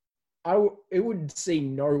literally, it would see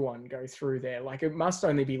no one go through there. Like it must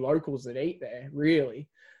only be locals that eat there, really.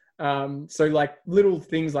 So like little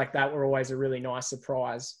things like that were always a really nice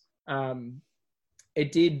surprise.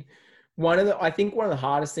 It did. I think one of the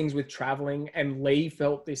hardest things with traveling, and Lee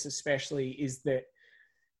felt this especially, is that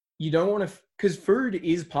you don't want to, because food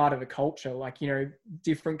is part of the culture. Like,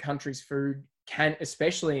 different countries' food can,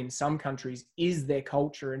 especially in some countries, is their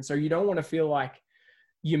culture. And so you don't want to feel like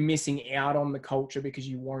you're missing out on the culture because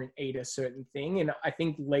you won't eat a certain thing. And I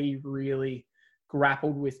think Lee really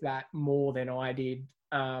grappled with that more than I did.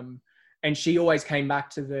 And she always came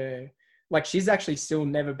back to she's actually still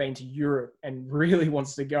never been to Europe and really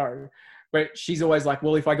wants to go, but she's always like,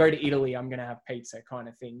 well, if I go to Italy, I'm going to have pizza kind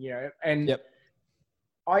of thing, And yep.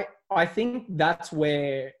 I think that's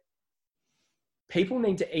where people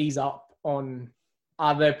need to ease up on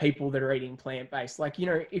other people that are eating plant-based. Like,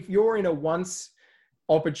 if you're in a once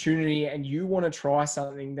opportunity and you want to try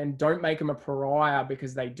something, then don't make them a pariah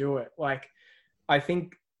because they do it. Like, I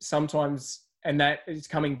think sometimes, and that is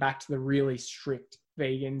coming back to the really strict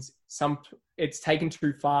vegans, it's taken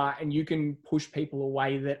too far, and you can push people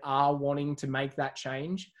away that are wanting to make that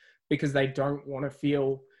change because they don't want to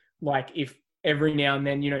feel like, if every now and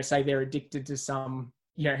then, say they're addicted to some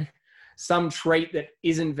treat that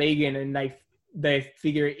isn't vegan, and they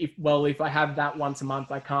figure, if I have that once a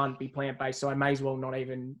month, I can't be plant-based, so I may as well not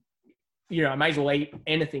even, I may as well eat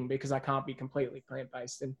anything because I can't be completely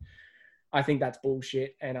plant-based. And I think that's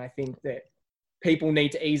bullshit. And I think that people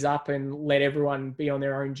need to ease up and let everyone be on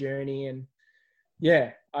their own journey. And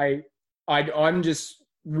I'm just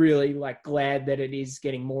really like glad that it is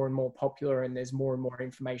getting more and more popular and there's more and more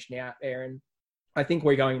information out there. And I think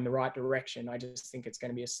we're going in the right direction. I just think it's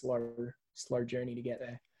going to be a slow journey to get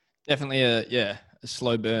there. Definitely a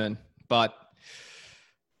slow burn, but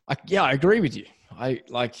I agree with you. I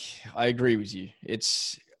agree with you.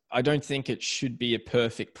 I don't think it should be a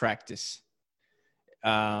perfect practice.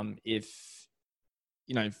 If,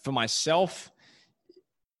 for myself,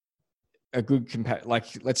 a good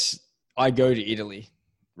I go to Italy,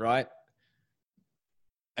 right?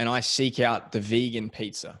 And I seek out the vegan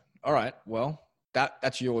pizza. All right, well,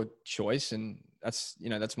 that's your choice, and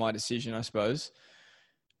that's my decision, I suppose.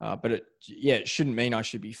 But it shouldn't mean I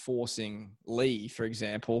should be forcing Lee, for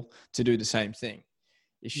example, to do the same thing.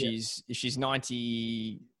 If she's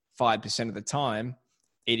 95% of the time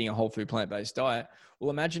eating a whole food plant-based diet, well,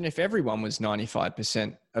 imagine if everyone was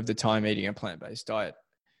 95% of the time eating a plant-based diet.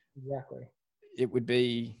 Exactly. It would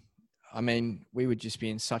be, we would just be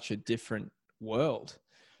in such a different world.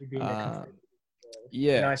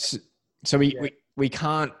 So we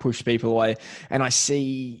can't push people away. And I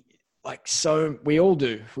see, we all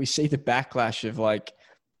do. We see the backlash of like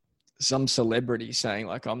some celebrity saying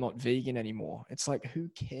like, I'm not vegan anymore. It's like, who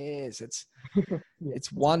cares? It's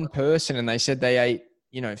one person, and they said they ate,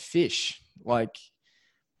 fish. Like,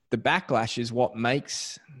 the backlash is what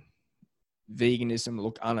makes veganism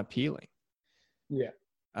look unappealing. You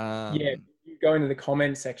go into the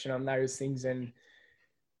comment section on those things, and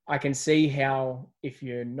I can see how if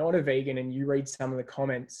you're not a vegan and you read some of the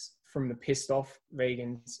comments from the pissed off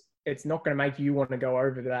vegans, it's not going to make you want to go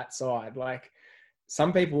over to that side. Like,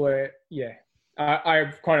 some people are,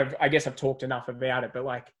 I guess I've talked enough about it, but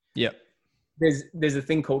there's a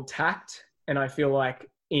thing called tact. And I feel like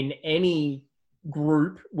in any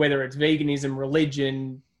group, whether it's veganism,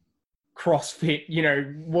 religion, CrossFit,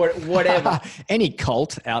 whatever. Any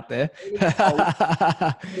cult out there. Any cult,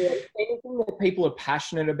 anything that people are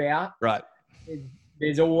passionate about. Right.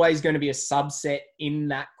 There's always going to be a subset in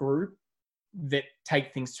that group that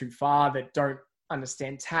take things too far, that don't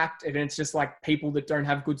understand tact. And it's just like people that don't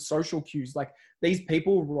have good social cues. Like these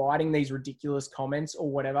people writing these ridiculous comments or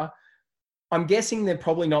whatever, I'm guessing they're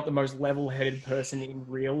probably not the most level-headed person in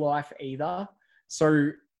real life either. So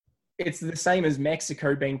it's the same as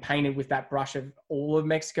Mexico being painted with that brush of all of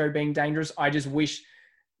Mexico being dangerous. I just wish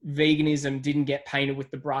veganism didn't get painted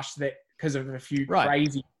with the brush that because of a few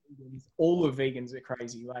crazy vegans. All of vegans are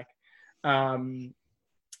crazy. Like,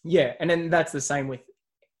 yeah. And then that's the same with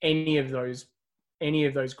any of those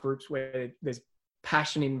groups where there's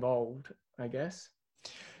passion involved, I guess.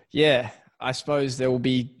 Yeah. I suppose there will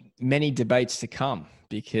be many debates to come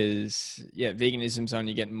because veganism's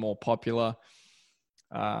only getting more popular.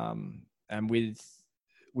 And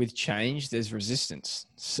with change, there's resistance.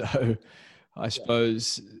 So I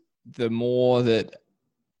suppose the more that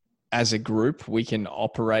as a group, we can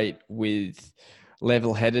operate with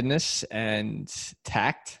level-headedness and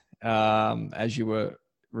tact, as you were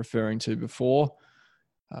referring to before,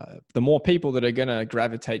 the more people that are going to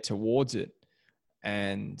gravitate towards it.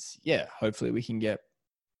 And hopefully we can get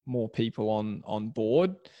more people on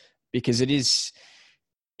board, because it's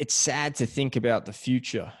sad to think about the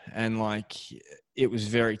future. And like, it was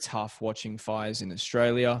very tough watching fires in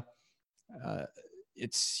Australia.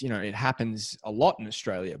 It happens a lot in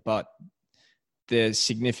Australia, but there's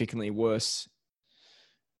significantly worse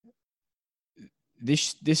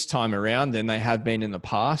this time around than they have been in the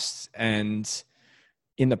past. And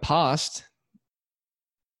in the past,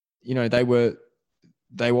 they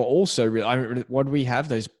were also really, what do we have?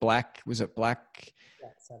 Those Black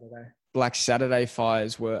Saturday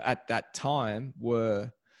fires were at that time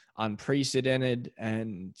were unprecedented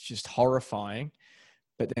and just horrifying.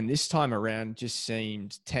 But then this time around just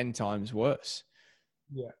seemed 10 times worse.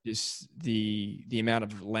 Yeah. Just the amount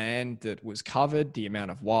of land that was covered, the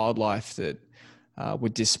amount of wildlife that were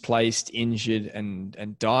displaced, injured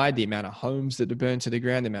and died, the amount of homes that are burned to the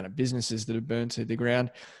ground, the amount of businesses that are burned to the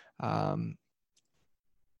ground. And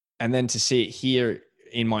then to see it here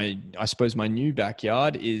in my new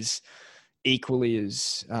backyard is equally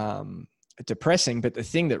as depressing. But the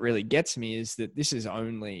thing that really gets me is that this is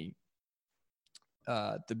only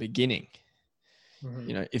the beginning.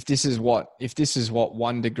 Mm-hmm. If this is what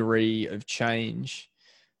 1 degree of change,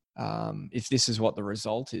 if this is what the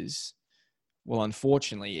result is, well,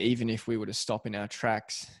 unfortunately, even if we were to stop in our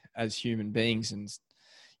tracks as human beings and,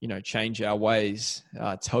 change our ways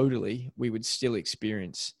totally, we would still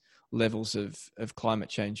experience levels of climate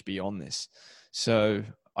change beyond this. So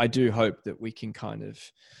I do hope that we can kind of,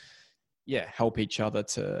 help each other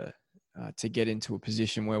to get into a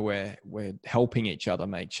position where we're helping each other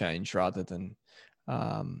make change rather than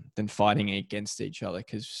fighting against each other,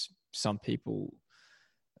 because some people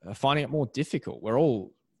are finding it more difficult. We're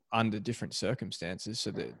all under different circumstances,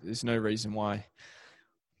 so there's no reason why,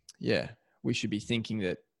 we should be thinking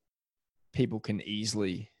that people can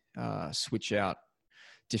easily switch out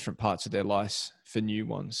different parts of their lives for new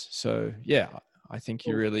ones. So I think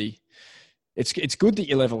you really, it's good that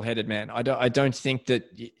you're level-headed, man. I don't think that,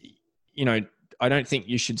 I don't think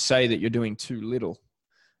you should say that you're doing too little.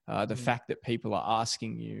 The fact that people are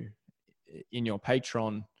asking you in your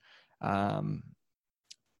Patreon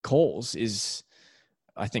calls is,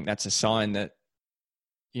 I think that's a sign that,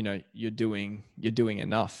 you're doing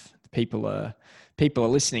enough. People are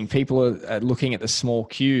listening. People are looking at the small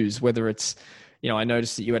cues, whether it's, I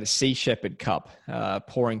noticed that you had a Sea Shepherd cup,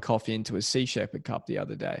 pouring coffee into a Sea Shepherd cup the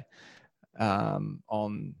other day,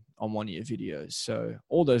 on one of your videos. So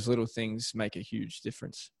all those little things make a huge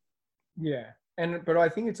difference. Yeah. But I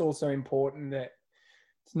think it's also important to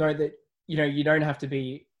know that, you don't have to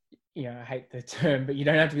be, I hate the term, but you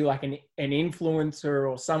don't have to be like an influencer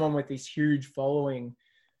or someone with this huge following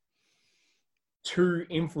to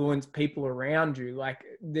influence people around you. Like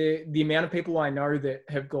the amount of people I know that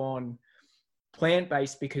have gone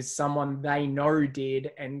plant-based because someone they know did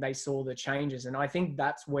and they saw the changes. And I think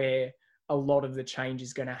that's where a lot of the change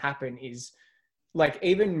is going to happen, is like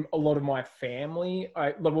even a lot of my family,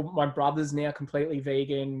 my brother's now completely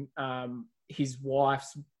vegan. His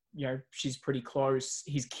wife's, she's pretty close.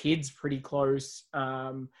 His kid's pretty close.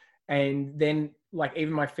 And then like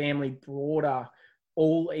even my family broader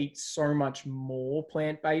all eat so much more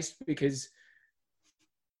plant-based because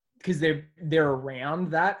they're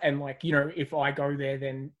around that. And like, if I go there,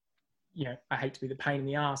 then, I hate to be the pain in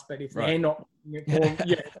the ass, but if they're not,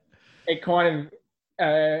 it kind of,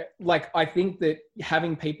 like, I think that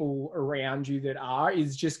having people around you that are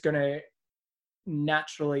is just going to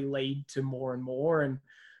naturally lead to more and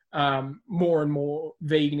more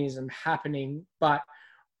veganism happening. But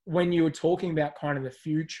when you were talking about kind of the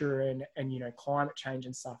future and, you know, climate change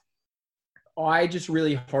and stuff, I just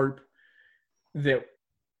really hope that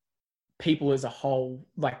people as a whole,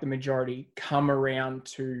 like the majority, come around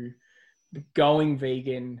to going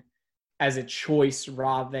vegan as a choice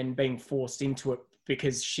rather than being forced into it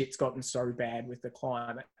because shit's gotten so bad with the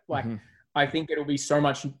climate. Like, I think it'll be so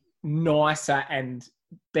much nicer and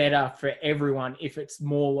better for everyone if it's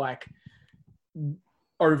more like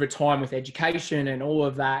over time with education and all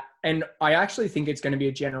of that. And I actually think it's going to be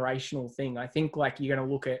a generational thing. I think, like, you're going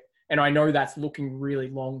to look at, and I know that's looking really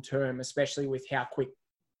long term, especially with how quick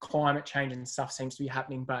climate change and stuff seems to be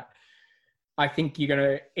happening. But I think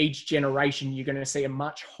each generation, you're going to see a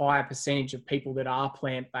much higher percentage of people that are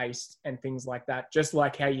plant-based and things like that. Just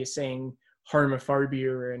like how you're seeing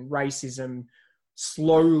homophobia and racism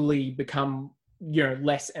slowly become, you know,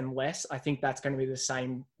 less and less. I think that's going to be the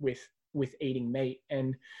same with eating meat.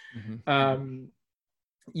 And,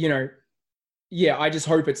 you know, yeah, I just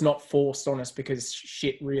hope it's not forced on us because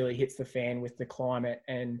shit really hits the fan with the climate.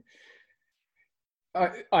 And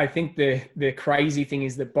I think the crazy thing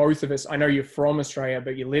is that both of us, I know you're from Australia,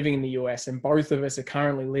 but you're living in the US, and both of us are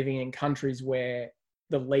currently living in countries where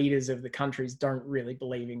the leaders of the countries don't really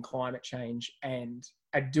believe in climate change and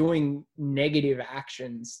are doing negative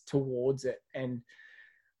actions towards it. And,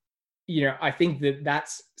 you know, I think that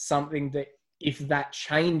that's something that if that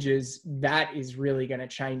changes, that is really going to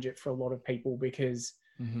change it for a lot of people, because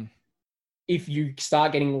if you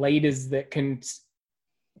start getting leaders that can,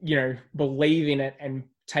 you know, believe in it and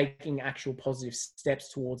taking actual positive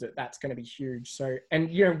steps towards it, that's going to be huge. So,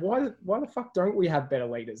 and, you know, why the fuck don't we have better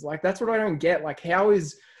leaders? Like, that's what I don't get. Like, how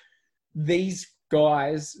is these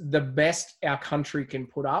guys the best our country can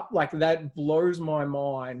put up? Like, that blows my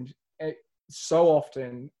mind so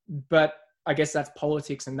often. But I guess that's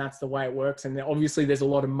politics and that's the way it works. And obviously there's a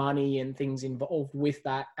lot of money and things involved with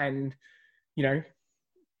that. And, you know,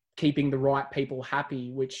 keeping the right people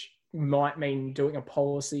happy, which might mean doing a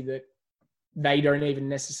policy that they don't even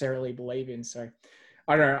necessarily believe in. So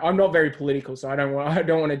I don't know. I'm not very political, so I don't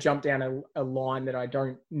want to jump down a line that I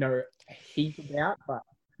don't know a heap about, but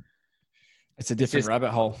it's a different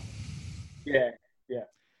rabbit hole. Yeah.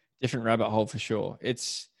 Different rabbit hole for sure. It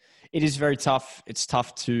is very tough. It's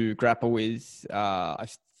tough to grapple with. I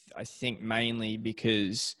think mainly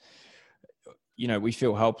because, you know, we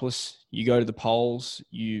feel helpless. You go to the polls,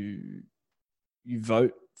 you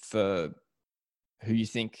vote for who you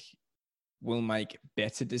think will make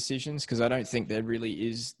better decisions, because I don't think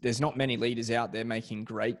there's not many leaders out there making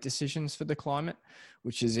great decisions for the climate,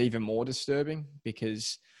 which is even more disturbing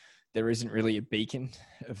because there isn't really a beacon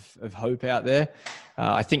of hope out there.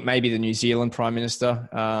 I think maybe the New Zealand Prime Minister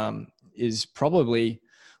is probably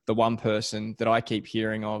the one person that I keep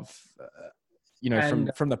hearing of, you know,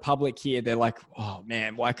 from the public here. They're like, oh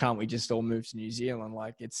man, why can't we just all move to New Zealand?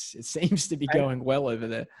 Like, it seems to be going well over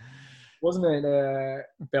there. Wasn't it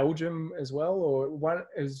Belgium as well, or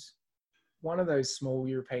one of those small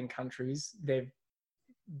European countries?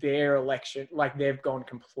 Their election, like, they've gone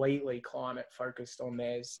completely climate focused on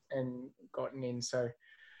theirs and gotten in. So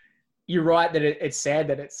you're right that it's sad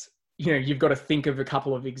that it's, you know, you've got to think of a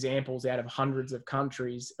couple of examples out of hundreds of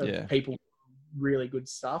countries of people doing really good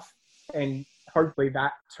stuff, and hopefully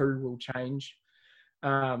that too will change.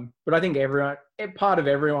 But I think part of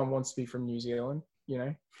everyone wants to be from New Zealand, you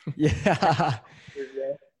know? Yeah.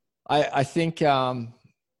 I think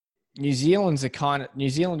New Zealanders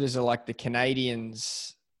are like the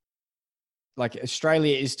Canadians, like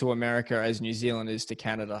Australia is to America as New Zealand is to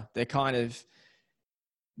Canada. They're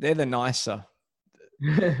the nicer,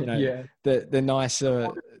 you know, the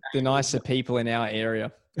nicer people in our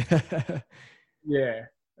area. Yeah.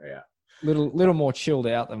 Little more chilled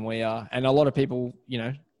out than we are. And a lot of people, you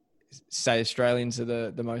know, say Australians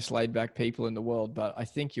are the most laid back people in the world, but I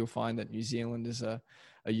think you'll find that New Zealanders are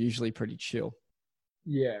usually pretty chill.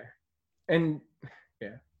 Yeah. And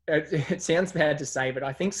yeah, it sounds bad to say, but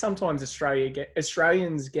I think sometimes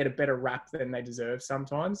Australians get a better rap than they deserve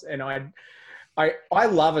sometimes. And I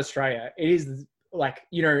love Australia. It is, like,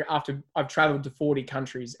 you know, after I've traveled to 40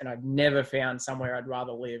 countries and I've never found somewhere I'd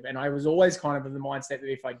rather live. And I was always kind of in the mindset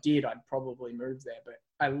that if I did, I'd probably move there. But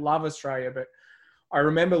I love Australia. But I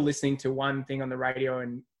remember listening to one thing on the radio,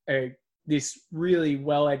 and this really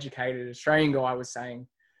well-educated Australian guy was saying,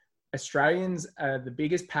 Australians are the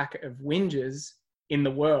biggest pack of whingers in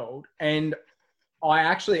the world. And I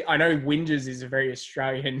know whingers is a very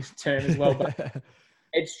Australian term as well, but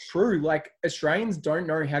It's true. Like, Australians don't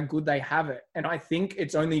know how good they have it. And I think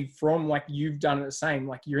it's only from, like, you've done it the same.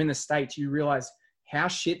 Like, you're in the States, you realize how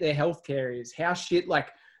shit their healthcare is, how shit, like,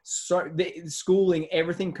 so the schooling,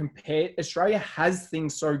 everything compared. Australia has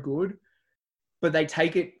things so good, but they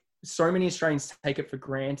take it, so many Australians take it for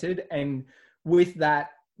granted. And with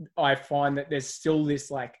that, I find that there's still this,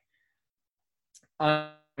 like,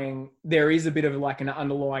 there is a bit of like an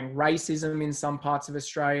underlying racism in some parts of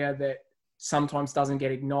Australia that sometimes doesn't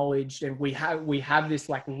get acknowledged. And we have this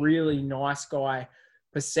like really nice guy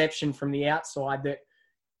perception from the outside that,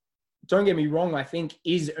 don't get me wrong, I think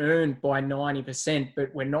is earned by 90%, but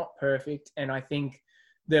we're not perfect. And I think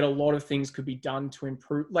that a lot of things could be done to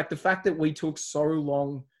improve. Like, the fact that we took so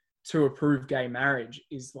long to approve gay marriage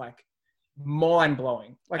is like mind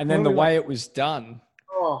blowing. Like, and then the way it was done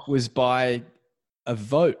was by a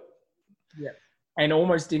vote. Yeah. And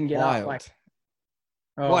almost didn't get Wild. up. Like,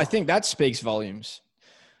 well, I think that speaks volumes.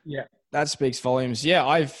 Yeah. That speaks volumes. Yeah.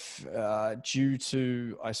 I've, due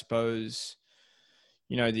to, I suppose,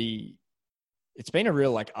 you know, it's been a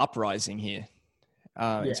real like uprising here.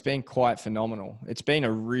 It's been quite phenomenal. It's been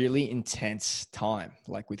a really intense time,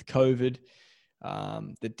 like with COVID,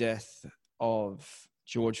 the death of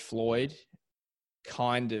George Floyd,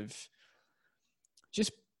 kind of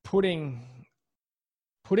just putting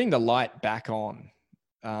the light back on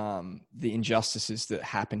the injustices that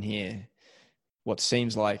happen here, what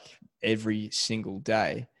seems like every single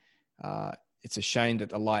day. It's a shame that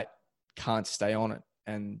the light can't stay on it,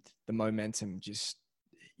 and the momentum just,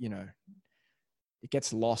 you know, it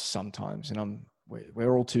gets lost sometimes. And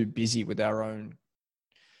we're all too busy with our own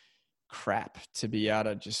crap to be able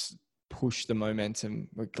to just push the momentum,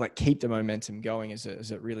 like keep the momentum going as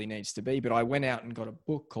it really needs to be. But I went out and got a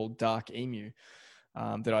book called Dark Emu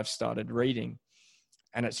that I've started reading.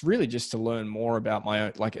 And it's really just to learn more about my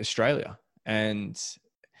own, like Australia. And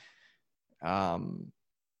I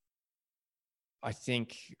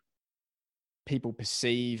think people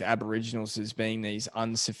perceive Aboriginals as being these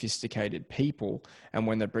unsophisticated people. And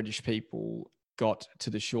when the British people got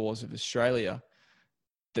to the shores of Australia,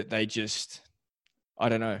 that they just, I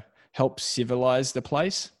don't know, help civilize the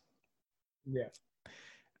place. Yeah.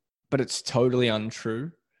 But it's totally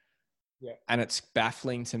untrue. Yeah. And it's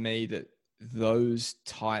baffling to me that those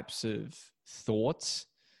types of thoughts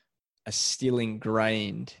are still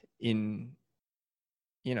ingrained in,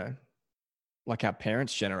 you know, like our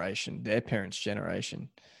parents' generation, their parents' generation.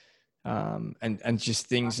 And just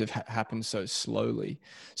things have happened so slowly.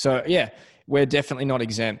 So yeah, we're definitely not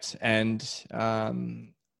exempt. And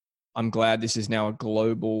I'm glad this is now a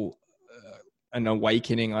global, an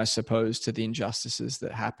awakening, I suppose, to the injustices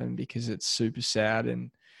that happen, because it's super sad.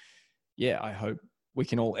 And yeah, I hope we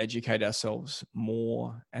can all educate ourselves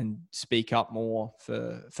more and speak up more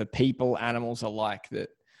for people, animals alike that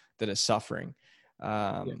are suffering.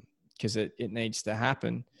 Because it needs to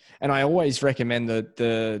happen. And I always recommend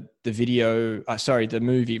the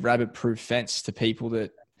movie Rabbit Proof Fence to people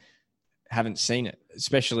that haven't seen it,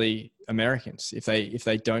 especially Americans. If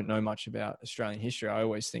they don't know much about Australian history, I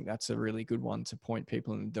always think that's a really good one to point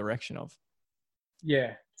people in the direction of.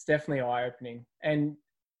 Yeah, it's definitely eye-opening. And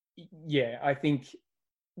yeah, I think,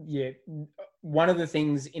 one of the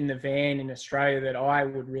things in the van in Australia that I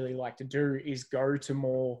would really like to do is go to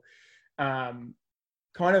more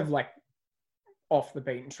kind of like off the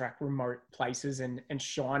beaten track, remote places and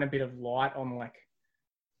shine a bit of light on, like,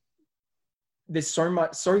 there's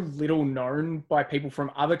so little known by people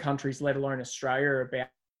from other countries, let alone Australia, about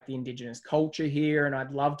the Indigenous culture here. And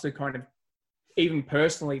I'd love to kind of even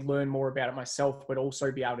personally learn more about it myself, but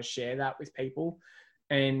also be able to share that with people.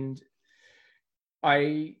 And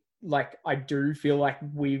I do feel like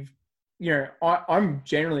I'm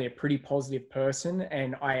generally a pretty positive person,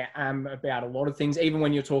 and I am about a lot of things. Even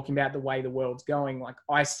when you're talking about the way the world's going, like,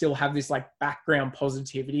 I still have this like background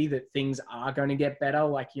positivity that things are going to get better.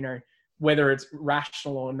 Like, you know, whether it's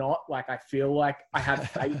rational or not, like, I feel like I have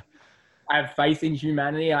faith. I have faith in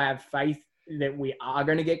humanity. I have faith that we are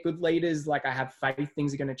going to get good leaders. Like, I have faith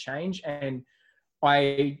things are going to change. And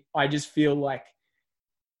I just feel like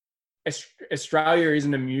Australia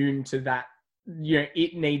isn't immune to that. You know,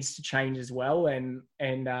 it needs to change as well. And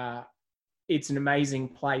it's an amazing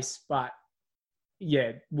place, but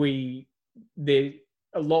yeah, there's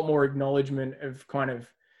a lot more acknowledgement of kind of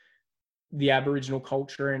the Aboriginal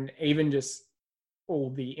culture, and even just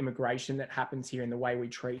all the immigration that happens here and the way we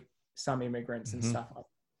treat some immigrants and stuff.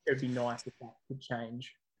 It would be nice if that could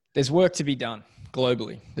change. There's work to be done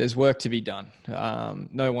globally. There's work to be done.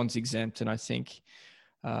 No one's exempt. And I think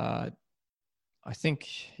it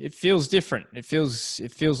feels different. It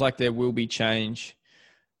feels like there will be change.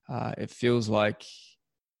 It feels like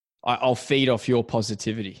I'll feed off your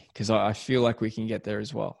positivity because I feel like we can get there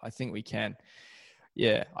as well. I think we can.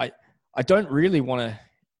 Yeah. I don't really want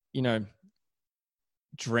to,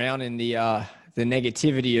 drown in the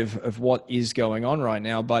negativity of what is going on right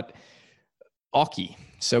now, but Occy.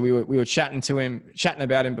 So we were chatting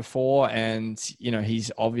about him before, and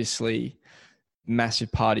he's obviously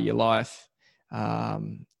massive part of your life,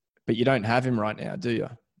 but you don't have him right now, do you?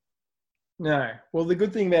 No. Well, the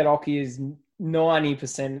good thing about Occy is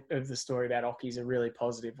 90% of the story about Occy is a really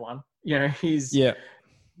positive one. He's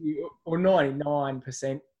or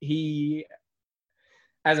 99%. He,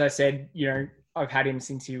 as I said, I've had him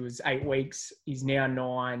since he was 8 weeks. He's now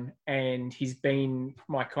 9, and he's been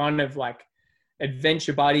my kind of like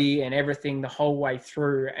adventure buddy and everything the whole way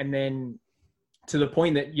through. And then to the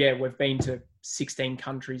point that, we've been to 16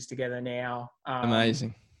 countries together now.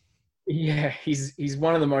 Amazing. Yeah, he's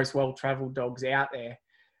one of the most well-traveled dogs out there.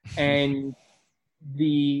 And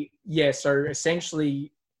so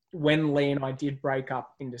essentially when Lee and I did break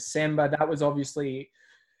up in December, that was obviously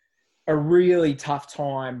a really tough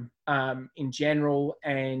time in general.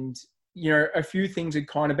 And, a few things had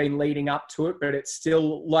kind of been leading up to it, but it's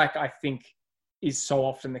still, like I think is so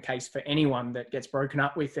often the case for anyone that gets broken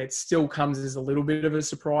up with, it still comes as a little bit of a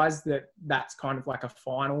surprise that that's kind of like a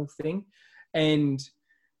final thing. And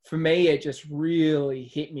for me, it just really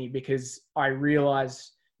hit me because I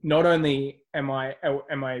realized not only am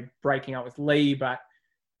I breaking up with Lee, but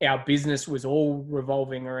our business was all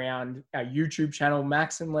revolving around our YouTube channel,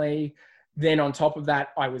 Max and Lee. Then on top of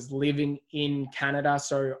that, I was living in Canada.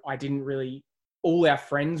 So I didn't really, all our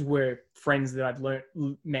friends were friends that I'd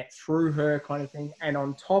met through her kind of thing. And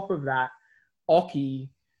on top of that, Occy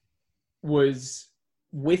was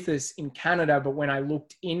with us in Canada. But when I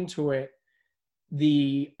looked into it,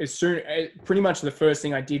 pretty much the first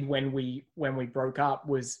thing I did when we broke up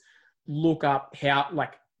was look up how,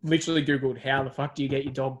 like, literally Googled how the fuck do you get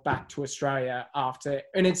your dog back to Australia after,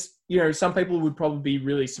 and it's, some people would probably be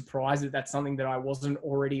really surprised that that's something that I wasn't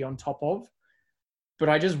already on top of, but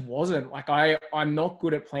I just wasn't. Like, I'm not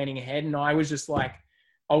good at planning ahead, and I was just like,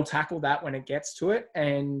 I'll tackle that when it gets to it,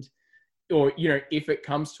 or if it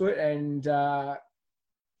comes to it. And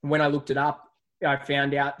when I looked it up, I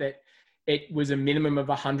found out that it was a minimum of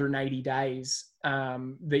 180 days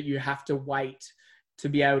that you have to wait to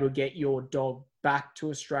be able to get your dog back to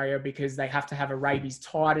Australia, because they have to have a rabies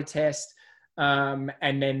titer test. And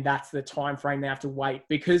then that's the time frame they have to wait,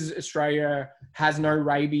 because Australia has no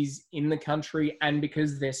rabies in the country. And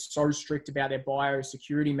because they're so strict about their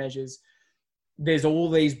biosecurity measures, there's all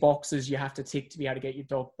these boxes you have to tick to be able to get your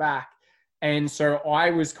dog back. And so I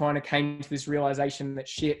was came to this realization that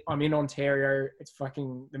shit, I'm in Ontario. It's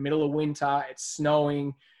fucking the middle of winter. It's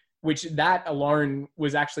snowing, which that alone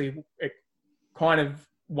was actually kind of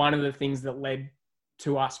one of the things that led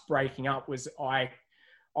to us breaking up. Was I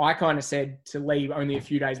kind of said to Lee only a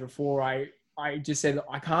few days before, I just said,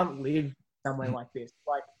 I can't live somewhere like this.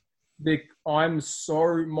 Like,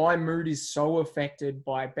 my mood is so affected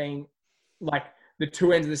by being like the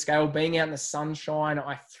two ends of the scale. Being out in the sunshine,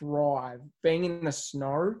 I thrive. Being in the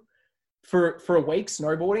snow for a week,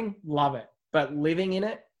 snowboarding, love it. But living in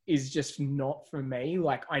it is just not for me.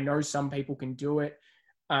 Like, I know some people can do it.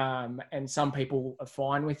 And some people are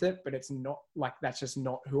fine with it, but it's not like, that's just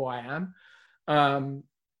not who I am.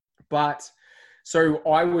 But so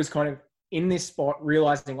I was kind of in this spot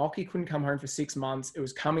realizing Occy couldn't come home for 6 months. It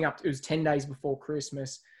was 10 days before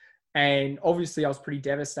Christmas. And obviously I was pretty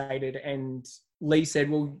devastated. And Lee said,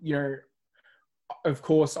 well, of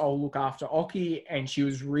course I'll look after Occy. And she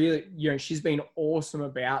was really, she's been awesome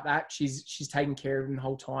about that. She's taken care of him the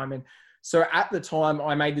whole time. And so at the time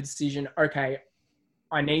I made the decision, okay,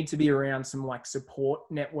 I need to be around some like support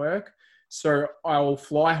network. So I'll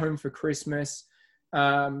fly home for Christmas,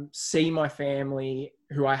 see my family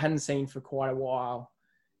who I hadn't seen for quite a while,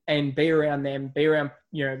 and be around them, be around,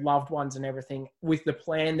 loved ones and everything, with the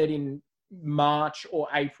plan that in March or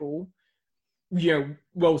April,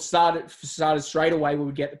 started straight away. We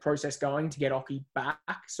would get the process going to get Occy back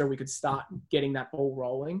so we could start getting that ball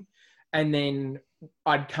rolling. And then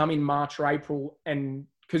I'd come in March or April, and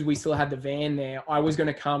because we still had the van there, I was going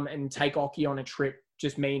to come and take Occy on a trip,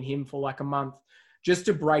 just me and him, for like a month, just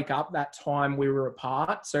to break up that time we were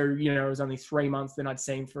apart. So, it was only 3 months, then I'd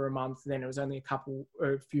seen him for a month, then it was only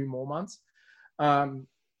a few more months. And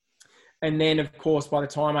then, of course, by the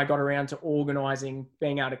time I got around to organising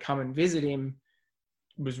being able to come and visit him,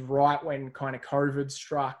 was right when kind of COVID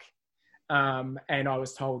struck. And I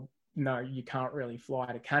was told, no, you can't really fly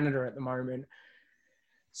to Canada at the moment.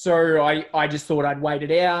 So I just thought I'd wait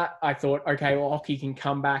it out. I thought, okay, well, Occy can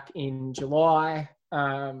come back in July.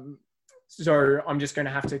 So I'm just going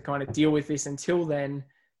to have to kind of deal with this until then.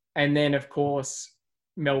 And then, of course,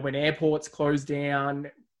 Melbourne airport's closed down.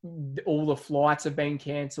 All the flights have been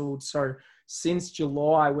cancelled. So since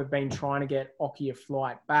July, we've been trying to get Occy a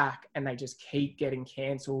flight back, and they just keep getting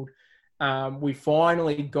cancelled. We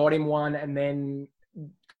finally got him one, and then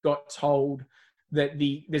got told that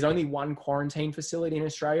there's only one quarantine facility in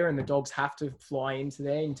Australia, and the dogs have to fly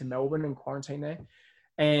into Melbourne and quarantine there.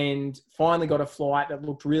 And finally got a flight that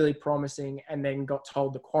looked really promising, and then got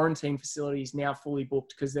told the quarantine facility is now fully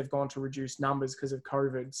booked because they've gone to reduce numbers because of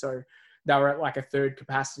COVID. So they were at like a third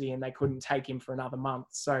capacity and they couldn't take him for another month.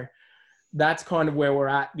 So that's kind of where we're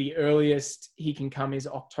at. The earliest he can come is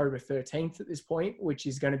October 13th at this point, which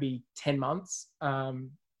is going to be 10 months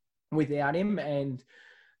without him. And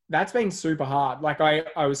that's been super hard. Like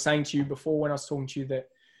I was saying to you before when I was talking to you that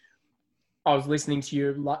I was listening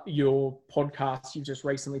to your podcast you just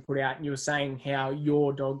recently put out, and you were saying how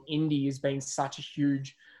your dog Indy has been such a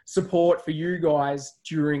huge support for you guys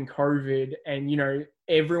during COVID. And, you know,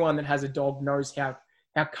 everyone that has a dog knows how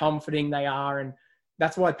comforting they are. And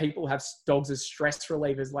that's why people have dogs as stress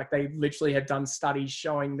relievers. Like they literally had done studies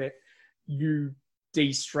showing that you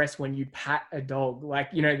de-stress when you pat a dog. Like,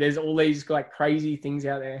 you know, there's all these like crazy things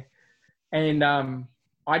out there. And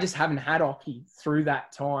I just haven't had Occy through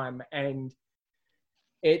that time. And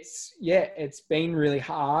it's been really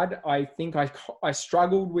hard. I think I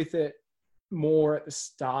struggled with it more at the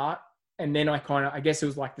start. And then I guess it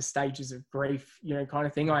was like the stages of grief, you know, kind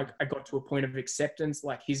of thing. I got to a point of acceptance,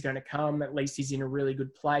 like he's going to come, at least he's in a really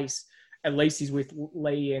good place. At least he's with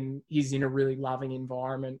Lee and he's in a really loving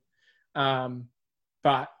environment.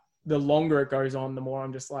 But the longer it goes on, the more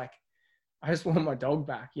I'm just like, I just want my dog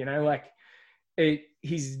back, you know, like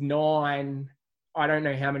he's 9. I don't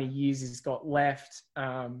know how many years he's got left.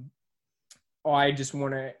 I want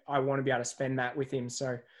to be able to spend that with him.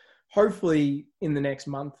 So hopefully in the next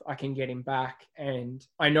month I can get him back. And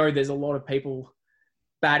I know there's a lot of people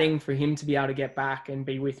batting for him to be able to get back and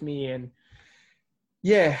be with me. And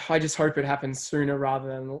yeah, I just hope it happens sooner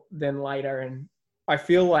rather than later. And I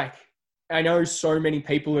feel like I know so many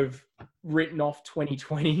people have written off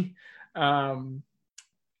 2020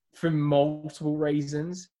 for multiple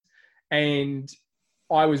reasons. And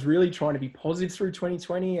I was really trying to be positive through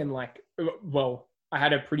 2020. And I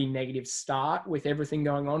had a pretty negative start with everything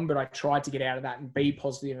going on, but I tried to get out of that and be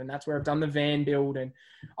positive. And that's where I've done the van build. And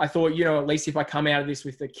I thought, you know, at least if I come out of this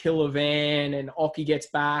with the killer van and Occy gets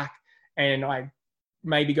back and I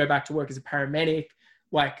maybe go back to work as a paramedic,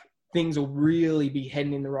 like things will really be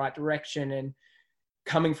heading in the right direction. And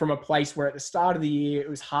coming from a place where at the start of the year, it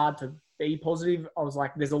was hard to be positive, I was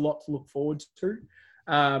like, there's a lot to look forward to.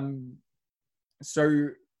 So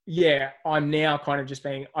yeah, I'm now kind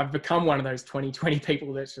of I've become one of those 2020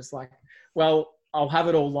 people that's just like, well, I'll have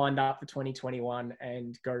it all lined up for 2021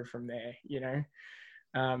 and go from there, you know.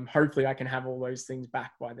 Hopefully I can have all those things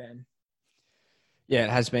back by then. Yeah,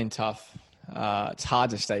 it has been tough. It's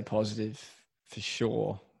hard to stay positive for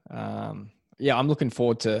sure. Yeah, I'm looking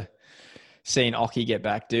forward to seeing Occy get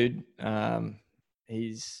back, dude.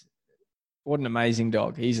 What an amazing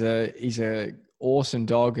dog. He's a awesome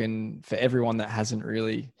dog. And for everyone that hasn't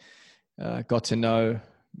really got to know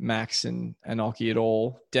Max and Occy at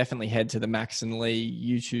all, definitely head to the Max and Lee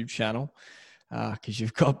YouTube channel because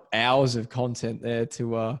you've got hours of content there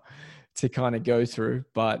to kind of go through.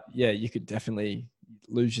 But yeah, you could definitely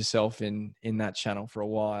lose yourself in that channel for a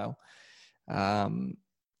while.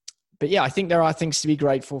 But yeah, I think there are things to be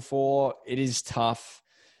grateful for. It is tough.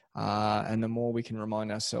 And the more we can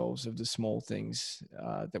remind ourselves of the small things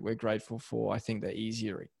that we're grateful for, I think the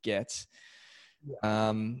easier it gets.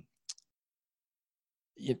 Yeah.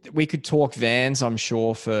 We could talk vans, I'm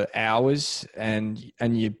sure, for hours and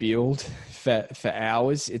your build for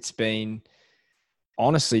hours. It's been,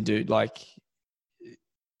 honestly, dude, like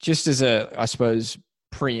just as I suppose,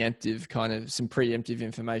 some preemptive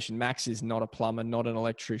information. Max is not a plumber, not an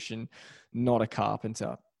electrician, not a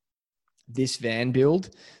carpenter. This van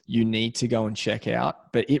build, you need to go and check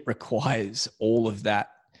out, but it requires all of that,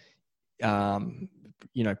 all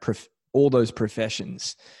those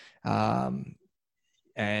professions. And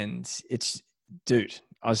it's, dude,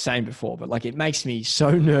 I was saying before, but like, it makes me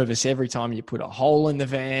so nervous every time you put a hole in the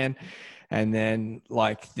van, and then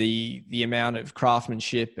like the amount of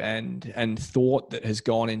craftsmanship and thought that has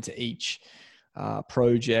gone into each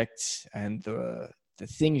project, and the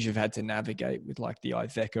things you've had to navigate with like the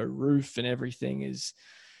Iveco roof and everything it's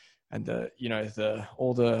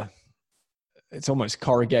almost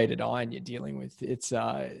corrugated iron you're dealing with. It's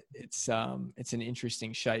an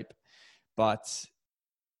interesting shape, but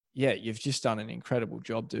yeah, you've just done an incredible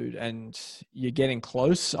job, dude. And you're getting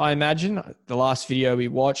close, I imagine. The last video we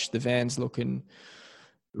watched, the van's looking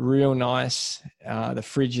real nice. The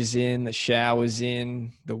fridge is in, the shower's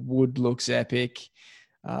in, the wood looks epic.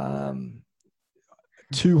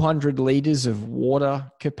 200 liters of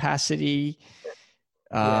water capacity.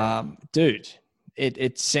 Dude,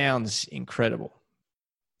 it sounds incredible.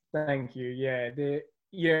 Thank you.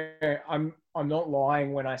 I'm not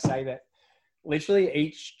lying when I say that literally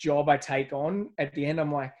each job I take on, at the end,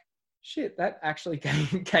 I'm like, shit, that actually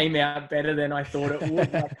came out better than I thought it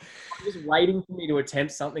would. Like, I'm just waiting for me to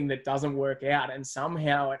attempt something that doesn't work out, and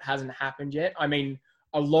somehow it hasn't happened yet. I mean,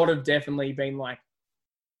 a lot have definitely been like,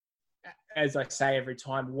 as I say every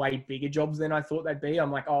time, way bigger jobs than I thought they'd be.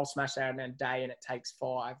 I'm like, oh, I'll smash that in a day and it takes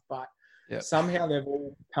 5. But somehow they've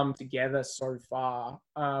all come together so far.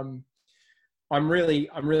 I'm really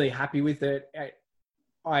happy with it.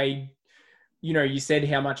 You said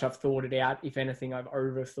how much I've thought it out. If anything, I've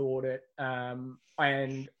overthought it.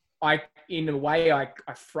 And in a way, I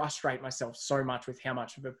frustrate myself so much with how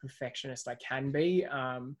much of a perfectionist I can be.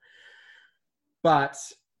 But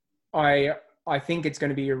I think it's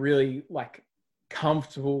going to be a really like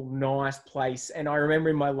comfortable, nice place. And I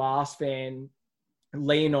remember in my last van,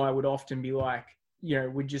 Lee and I would often be like,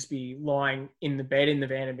 we'd just be lying in the bed in the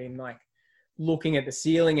van and being like, looking at the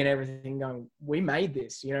ceiling and everything going, we made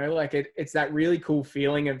this, like it's that really cool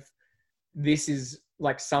feeling of this is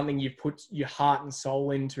like something you've put your heart and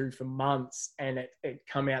soul into for months and it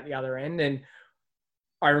come out the other end. And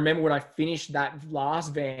I remember when I finished that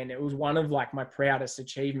last van, it was one of like my proudest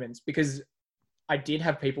achievements, because I did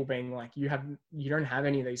have people being like, you don't have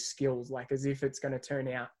any of these skills, like as if it's going to turn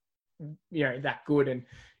out, that good. And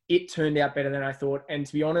it turned out better than I thought. And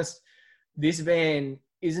to be honest, this van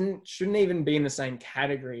shouldn't even be in the same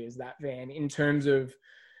category as that van in terms of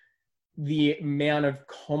the amount of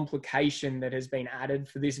complication that has been added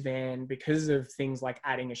for this van because of things like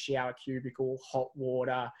adding a shower cubicle, hot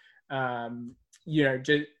water,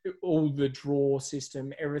 just all the drawer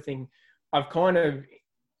system, everything. I've kind of,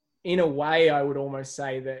 in a way, I would almost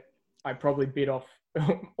say that I probably bit off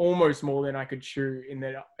almost more than I could chew in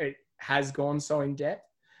that it has gone so in depth.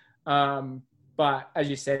 But as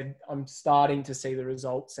you said, I'm starting to see the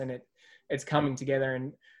results and it's coming together.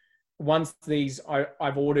 And once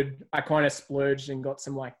I've ordered, I kind of splurged and got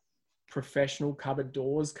some like professional cupboard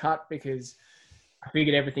doors cut because I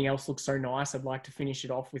figured everything else looks so nice. I'd like to finish it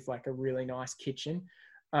off with like a really nice kitchen.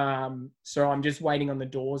 So I'm just waiting on the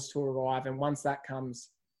doors to arrive. And once that comes,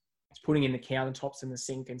 it's putting in the countertops and the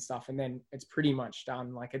sink and stuff. And then it's pretty much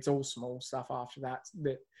done. Like it's all small stuff after that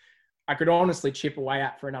I could honestly chip away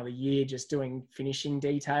at for another year just doing finishing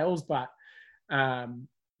details. But I'm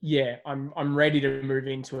ready to move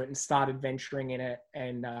into it and start adventuring in it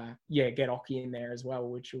and get Occy in there as well,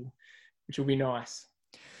 which will be nice.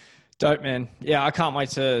 Dope, man. Yeah, I can't wait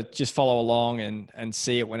to just follow along and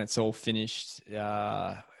see it when it's all finished. We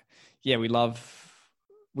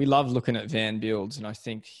love looking at van builds, and I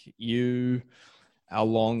think you,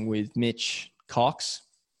 along with Mitch Cox,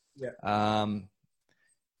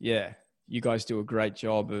 you guys do a great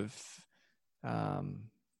job of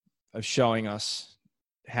showing us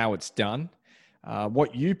how it's done.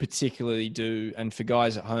 What you particularly do, and for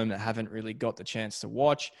guys at home that haven't really got the chance to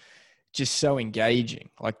watch, just so engaging.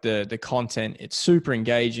 Like the content, it's super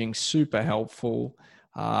engaging, super helpful,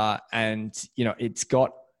 and it's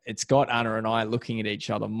got Anna and I looking at each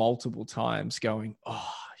other multiple times, going,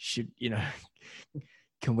 "Oh,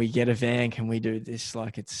 can we get a van? Can we do this?"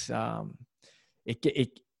 Like it's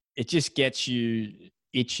it just gets you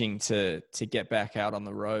itching to get back out on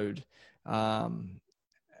the road.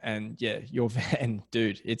 And yeah, your van,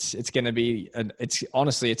 dude, it's going to be, it's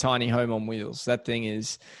honestly a tiny home on wheels. That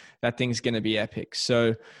thing's going to be epic.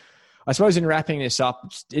 So I suppose in wrapping this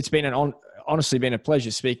up, it's been honestly been a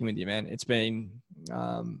pleasure speaking with you, man. It's been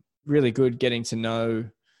really good getting to know,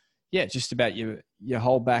 just about your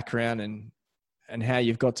whole background and how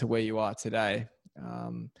you've got to where you are today.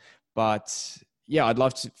 But yeah, I'd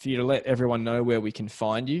love for you to let everyone know where we can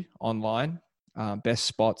find you online, best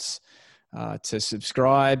spots to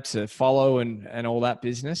subscribe, to follow, and all that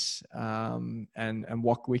business, and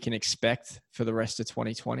what we can expect for the rest of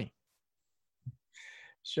 2020.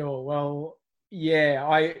 Sure. Well,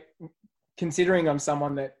 considering I'm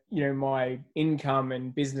someone that, my income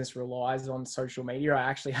and business relies on social media, I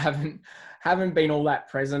actually haven't been all that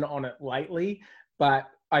present on it lately, but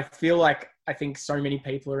I feel like I think so many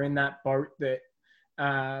people are in that boat that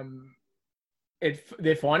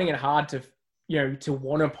they're finding it hard to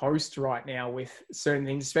want to post right now with certain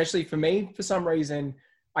things, especially for me. For some reason,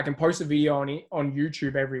 I can post a video on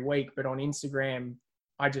YouTube every week, but on Instagram,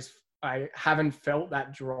 I haven't felt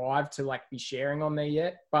that drive to like be sharing on there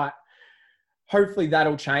yet, but hopefully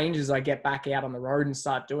that'll change as I get back out on the road and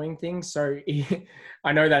start doing things. So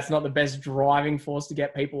I know that's not the best driving force to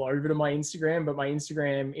get people over to my Instagram, but my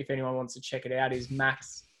Instagram, if anyone wants to check it out, is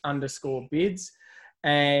Max_bids.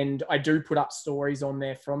 And I do put up stories on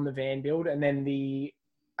there from the van build. And then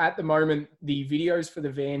at the moment, the videos for the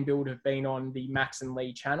van build have been on the Max and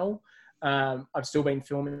Lee channel. I've still been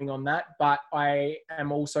filming on that, but I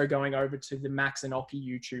am also going over to the Max and Occy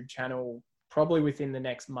YouTube channel probably within the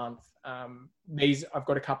next month. I've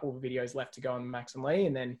got a couple of videos left to go on Max and Lee,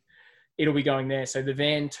 and then it'll be going there. So the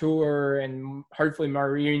van tour and hopefully my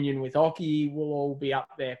reunion with Occy will all be up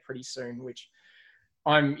there pretty soon, which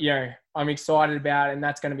I'm excited about, and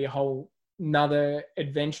that's going to be a whole another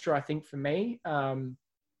adventure, I think, for me.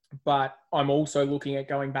 But I'm also looking at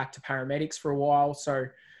going back to paramedics for a while. So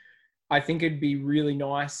I think it'd be really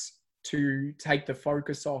nice to take the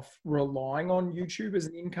focus off relying on YouTube as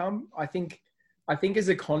an income. I think as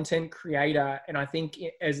a content creator, and I think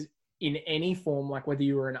as in any form, like whether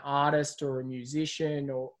you're an artist or a musician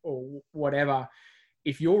or whatever,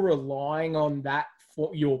 if you're relying on that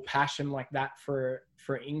for your passion like that for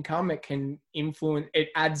income, it can influence, it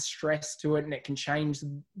adds stress to it, and it can change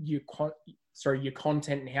your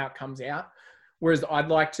content and how it comes out. Whereas I'd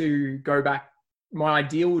like to go back, my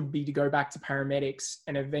ideal would be to go back to paramedics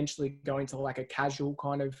and eventually go into like a casual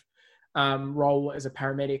kind of role as a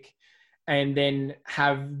paramedic, and then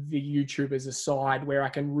have the YouTube as a side where I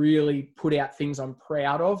can really put out things I'm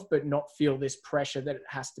proud of, but not feel this pressure that it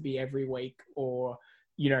has to be every week, or,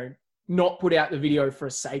 not put out the video for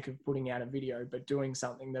the sake of putting out a video, but doing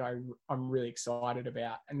something that I'm really excited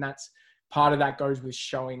about. And that's part of that goes with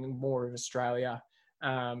showing more of Australia,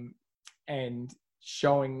 and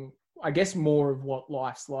showing, I guess, more of what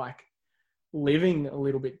life's like living a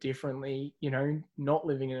little bit differently, not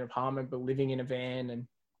living in an apartment, but living in a van,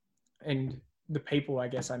 and the people, I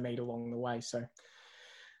guess, I meet along the way. So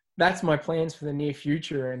that's my plans for the near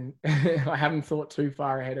future. And I haven't thought too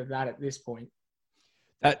far ahead of that at this point.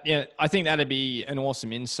 I think that'd be an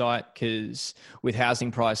awesome insight, because with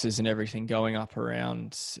housing prices and everything going up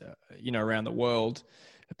around the world,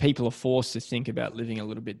 people are forced to think about living a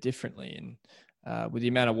little bit differently. And with the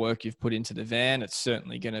amount of work you've put into the van, it's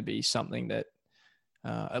certainly going to be something that,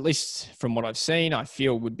 at least from what I've seen, I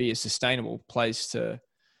feel would be a sustainable place to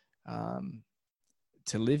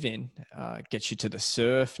live in. Get you to the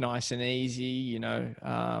surf nice and easy,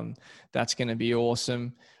 that's going to be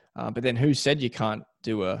awesome. But then who said you can't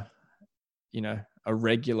do a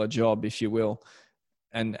regular job, if you will,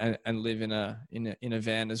 and live in a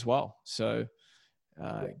van as well? So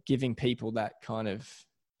giving people that kind of,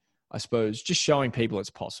 I suppose, just showing people it's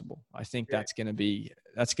possible. I think that's going to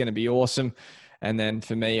be awesome. And then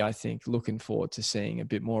for me, I think looking forward to seeing a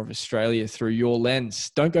bit more of Australia through your lens.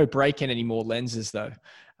 Don't go breaking any more lenses though.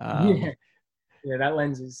 Yeah, that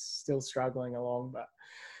lens is still struggling along, but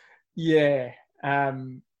yeah.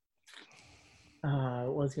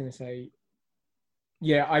 What was I going to say?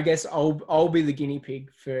 Yeah, I guess I'll be the guinea pig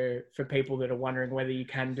for people that are wondering whether you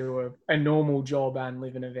can do a normal job and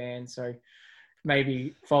live in a van. So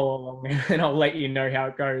maybe follow along and I'll let you know how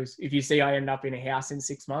it goes. If you see I end up in a house in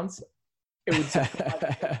 6 months, it would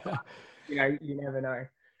surprise you. You never know.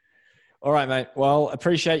 All right, mate. Well,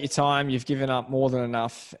 appreciate your time. You've given up more than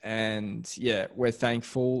enough. And yeah, we're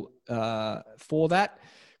thankful for that.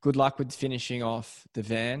 Good luck with finishing off the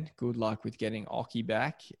van. Good luck with getting Occy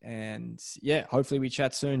back. And yeah, hopefully we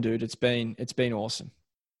chat soon, dude. It's been awesome.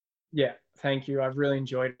 Yeah, thank you. I've really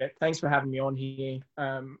enjoyed it. Thanks for having me on here.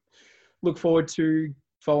 Look forward to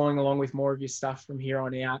following along with more of your stuff from here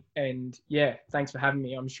on out. And yeah, thanks for having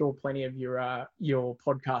me. I'm sure plenty of your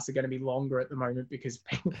podcasts are going to be longer at the moment because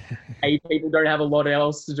people don't have a lot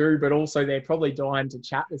else to do, but also they're probably dying to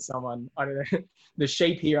chat with someone. I don't know. The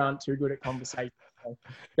sheep here aren't too good at conversation. So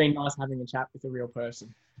it's been nice having a chat with a real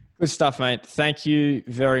person. Good stuff, mate. Thank you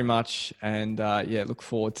very much. And look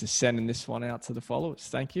forward to sending this one out to the followers.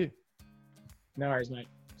 Thank you. No worries, mate.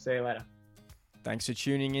 See you later. Thanks for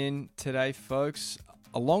tuning in today, folks.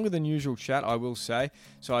 A longer than usual chat, I will say.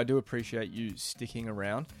 So I do appreciate you sticking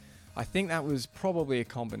around. I think that was probably a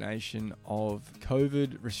combination of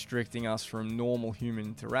COVID restricting us from normal human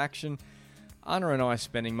interaction, Anna and I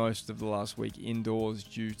spending most of the last week indoors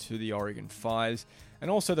due to the Oregon fires,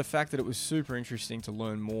 and also the fact that it was super interesting to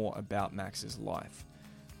learn more about Max's life.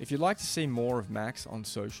 If you'd like to see more of Max on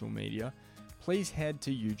social media, please head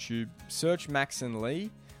to YouTube, search Max and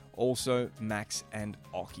Lee, also Max and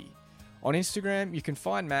Occy. On Instagram, you can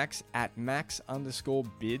find Max at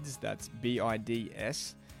Max_bids, that's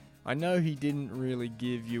BIDS. I know he didn't really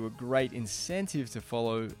give you a great incentive to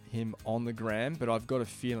follow him on the gram, but I've got a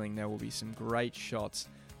feeling there will be some great shots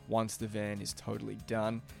once the van is totally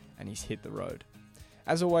done and he's hit the road.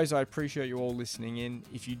 As always, I appreciate you all listening in.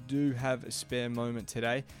 If you do have a spare moment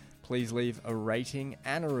today, please leave a rating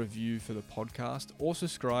and a review for the podcast or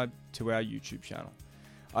subscribe to our YouTube channel.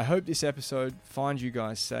 I hope this episode finds you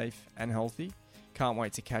guys safe and healthy. Can't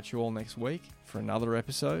wait to catch you all next week for another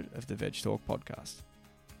episode of the VedgeTalk Podcast.